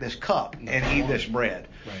drink this cup and eat this bread.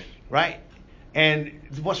 Right? And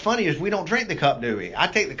what's funny is we don't drink the cup, do we? I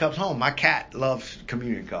take the cups home. My cat loves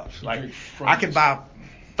communion cups. Like, I could buy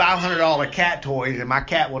 $500 cat toys and my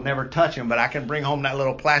cat will never touch them, but I can bring home that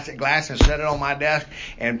little plastic glass and set it on my desk,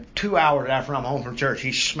 and 2 hours after I'm home from church,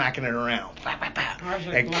 he's smacking it around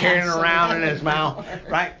and carrying it around in his mouth.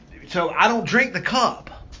 Right? So I don't drink the cup,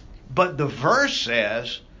 but the verse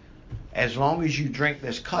says, as long as you drink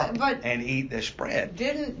this cup and eat this bread.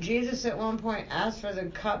 Didn't Jesus at one point ask for the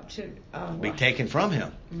cup to be taken from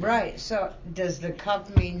him? Right. So does the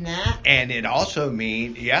cup mean that? And it also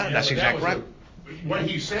means, that's exactly right. When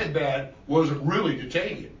he said that, wasn't really to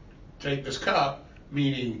take it. Take this cup,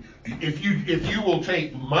 meaning if you will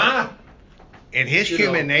take my. In his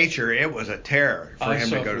human nature, it was a terror for him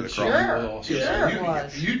to go to the cross. Sure it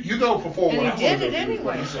was. You go for forward. And he did it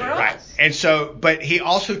anyway for us. Right. And so, but he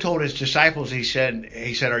also told his disciples, he said,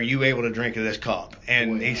 are you able to drink of this cup?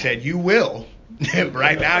 And he said, you will.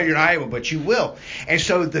 Right now you're not able, but you will. And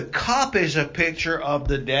so the cup is a picture of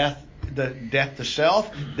the death to self,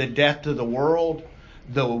 the death to the world,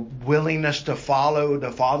 the willingness to follow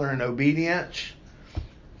the Father in obedience,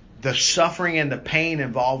 the suffering and the pain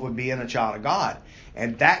involved with being a child of God.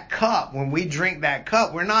 And that cup, when we drink that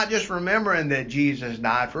cup, we're not just remembering that Jesus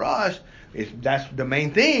died for us. That's the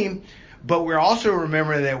main theme. But we're also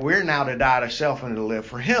remembering that we're now to die to self and to live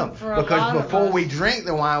for Him. Because before we drink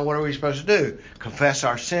the wine, what are we supposed to do? Confess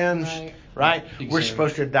our sins, right? We're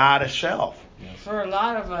supposed to die to self. For a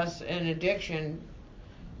lot of us in addiction,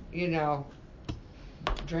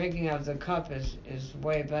 drinking of the cup is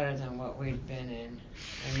way better than what we've been in.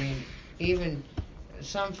 I mean, even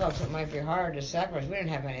some folks, it might be hard to sacrifice. We didn't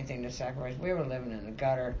have anything to sacrifice. We were living in the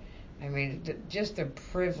gutter. I mean, just the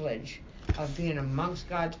privilege of being amongst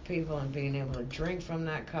God's people and being able to drink from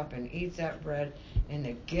that cup and eat that bread, and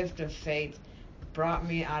the gift of faith brought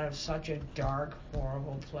me out of such a dark,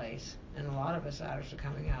 horrible place. And a lot of us addicts are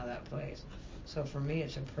coming out of that place. So for me,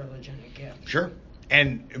 it's a privilege and a gift. Sure.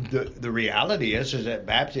 And the reality is that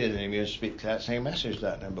baptism speaks that same message,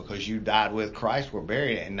 doesn't it? Because you died with Christ, were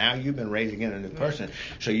buried, and now you've been raised again a new person.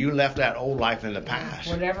 So you left that old life in the past.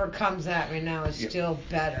 Whatever comes at me now is still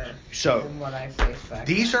better than what I faced back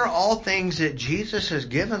these then. are all things that Jesus has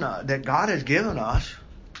given us, that God has given us,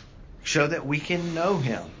 so that we can know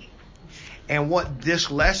Him. And what this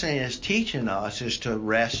lesson is teaching us is to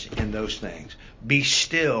rest in those things. Be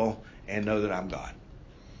still and know that I'm God.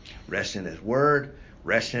 Rest in His Word.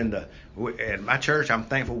 Rest in at my church, I'm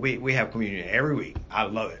thankful we have communion every week. I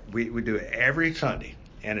love it. We do it every Sunday,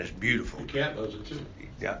 and it's beautiful. The cat loves it too.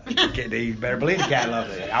 Yeah, you better believe the cat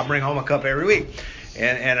loves it. I'll bring home a cup every week.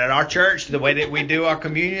 And at our church, the way that we do our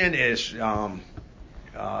communion is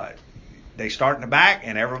they start in the back,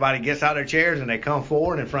 and everybody gets out of their chairs, and they come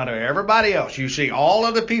forward in front of everybody else. You see all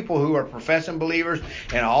of the people who are professing believers,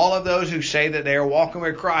 and all of those who say that they are walking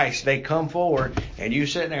with Christ, they come forward, and you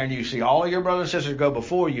sit there, and you see all of your brothers and sisters go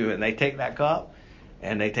before you, and they take that cup,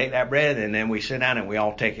 and they take that bread, and then we sit down, and we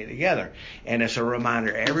all take it together. And it's a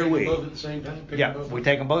reminder every week. Both at the same time? We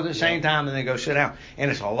take them both at the same time, and then go sit down. And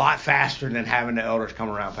it's a lot faster than having the elders come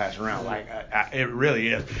around, pass around. It really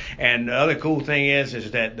is. And the other cool thing is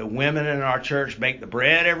that the women in our church bake the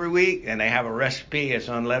bread every week, and they have a recipe. It's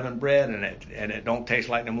unleavened bread, and it don't taste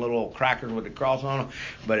like them little crackers with the cross on them,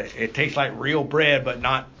 but it tastes like real bread, but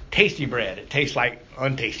not tasty bread. It tastes like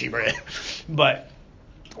untasty bread.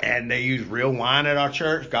 And they use real wine at our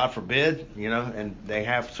church, God forbid, and they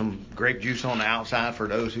have some grape juice on the outside for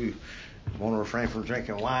those who want to refrain from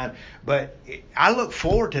drinking wine. But I look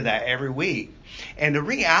forward to that every week. And the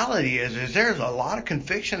reality is there's a lot of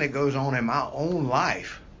conviction that goes on in my own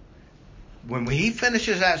life. When he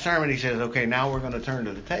finishes that sermon, he says, okay, now we're going to turn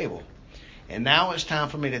to the table. And now it's time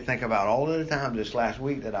for me to think about all of the times this last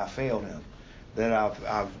week that I failed him. That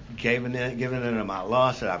I've given in to my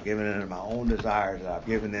lust, that I've given in to my own desires, that I've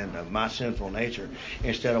given in to my sinful nature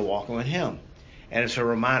instead of walking with Him. And it's a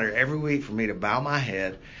reminder every week for me to bow my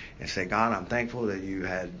head and say, God, I'm thankful that you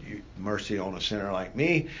had mercy on a sinner like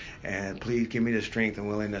me, and please give me the strength and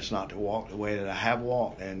willingness not to walk the way that I have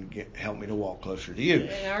walked, and help me to walk closer to you.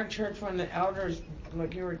 In our church, when the elders,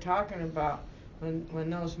 like you were talking about, when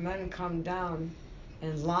those men come down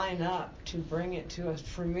and line up to bring it to us.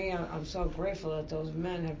 For me, I'm so grateful that those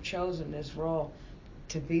men have chosen this role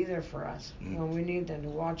to be there for us when we need them, to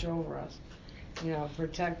watch over us,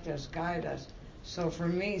 protect us, guide us. So for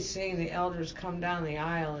me, seeing the elders come down the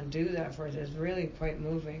aisle and do that for us is really quite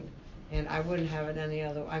moving. And I wouldn't have it any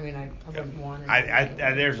other. I mean, I wouldn't want it.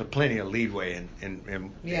 There's a plenty of leadway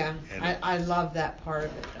in yeah, I love that part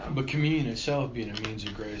of it though. But communion itself, being a means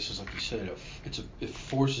of grace, is like you said, it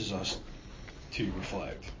forces us to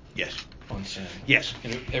reflect. Yes. On sin. Yes.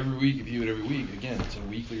 And every week, if you do it every week, again, it's a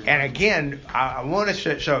weekly reminder. And again, I want to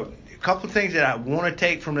say, so a couple of things that I want to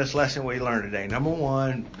take from this lesson we learned today. Number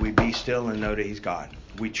one, we be still and know that He's God.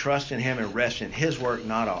 We trust in Him and rest in His work,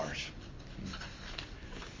 not ours.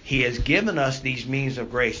 He has given us these means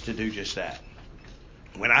of grace to do just that.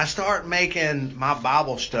 When I start making my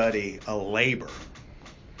Bible study a labor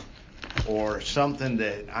or something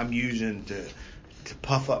that I'm using to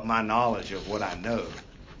puff up my knowledge of what I know,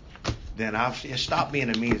 then it stopped being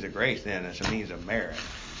a means of grace. Then it's a means of merit.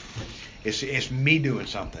 It's me doing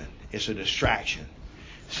something. It's a distraction.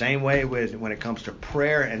 Same way when it comes to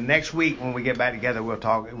prayer. And next week when we get back together, we'll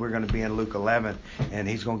talk. We're going to be in Luke 11, and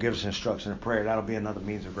he's going to give us instruction in prayer. That'll be another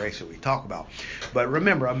means of grace that we talk about. But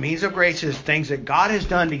remember, a means of grace is things that God has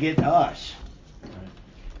done to get to us,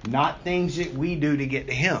 not things that we do to get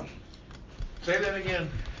to Him. Say that again.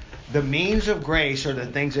 The means of grace are the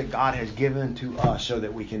things that God has given to us so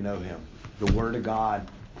that we can know Him. The Word of God,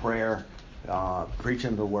 prayer,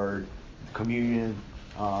 preaching the Word, communion,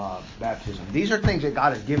 baptism. These are things that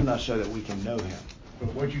God has given us so that we can know Him.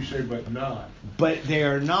 But what you say, but not. But they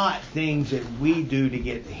are not things that we do to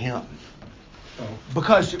get to Him. Oh.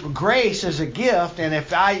 Because grace is a gift, and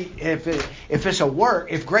if it's a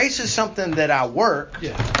work, if grace is something that I work,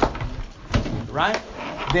 right?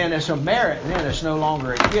 Then it's a merit. Then it's no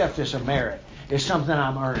longer a gift. It's a merit. It's something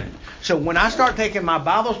I'm earning. So when I start taking my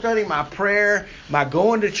Bible study, my prayer, my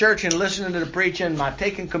going to church and listening to the preaching, my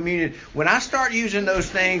taking communion, when I start using those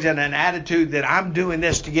things and an attitude that I'm doing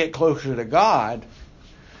this to get closer to God,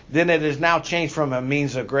 then it has now changed from a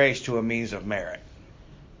means of grace to a means of merit.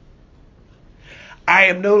 I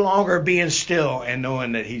am no longer being still and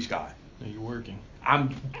knowing that He's God. No, you're working.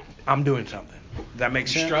 I'm doing something. Does that make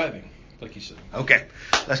sense? Striving, like you said. Okay.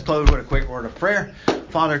 Let's close with a quick word of prayer.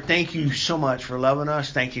 Father, thank you so much for loving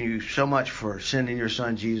us. Thank you so much for sending your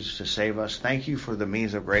Son Jesus to save us. Thank you for the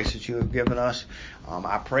means of grace that you have given us.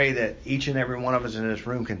 I pray that each and every one of us in this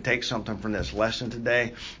room can take something from this lesson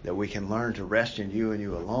today, that we can learn to rest in you and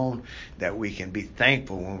you alone, that we can be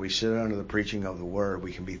thankful when we sit under the preaching of the Word.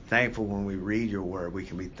 We can be thankful when we read your Word. We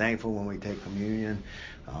can be thankful when we take communion.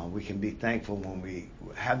 We can be thankful when we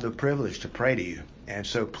have the privilege to pray to you. And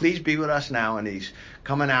so please be with us now in these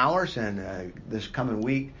coming hours and this coming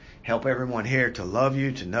week. Help everyone here to love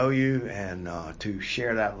you, to know you, and to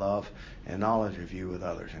share that love and knowledge of you with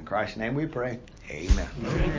others. In Christ's name we pray. Amen.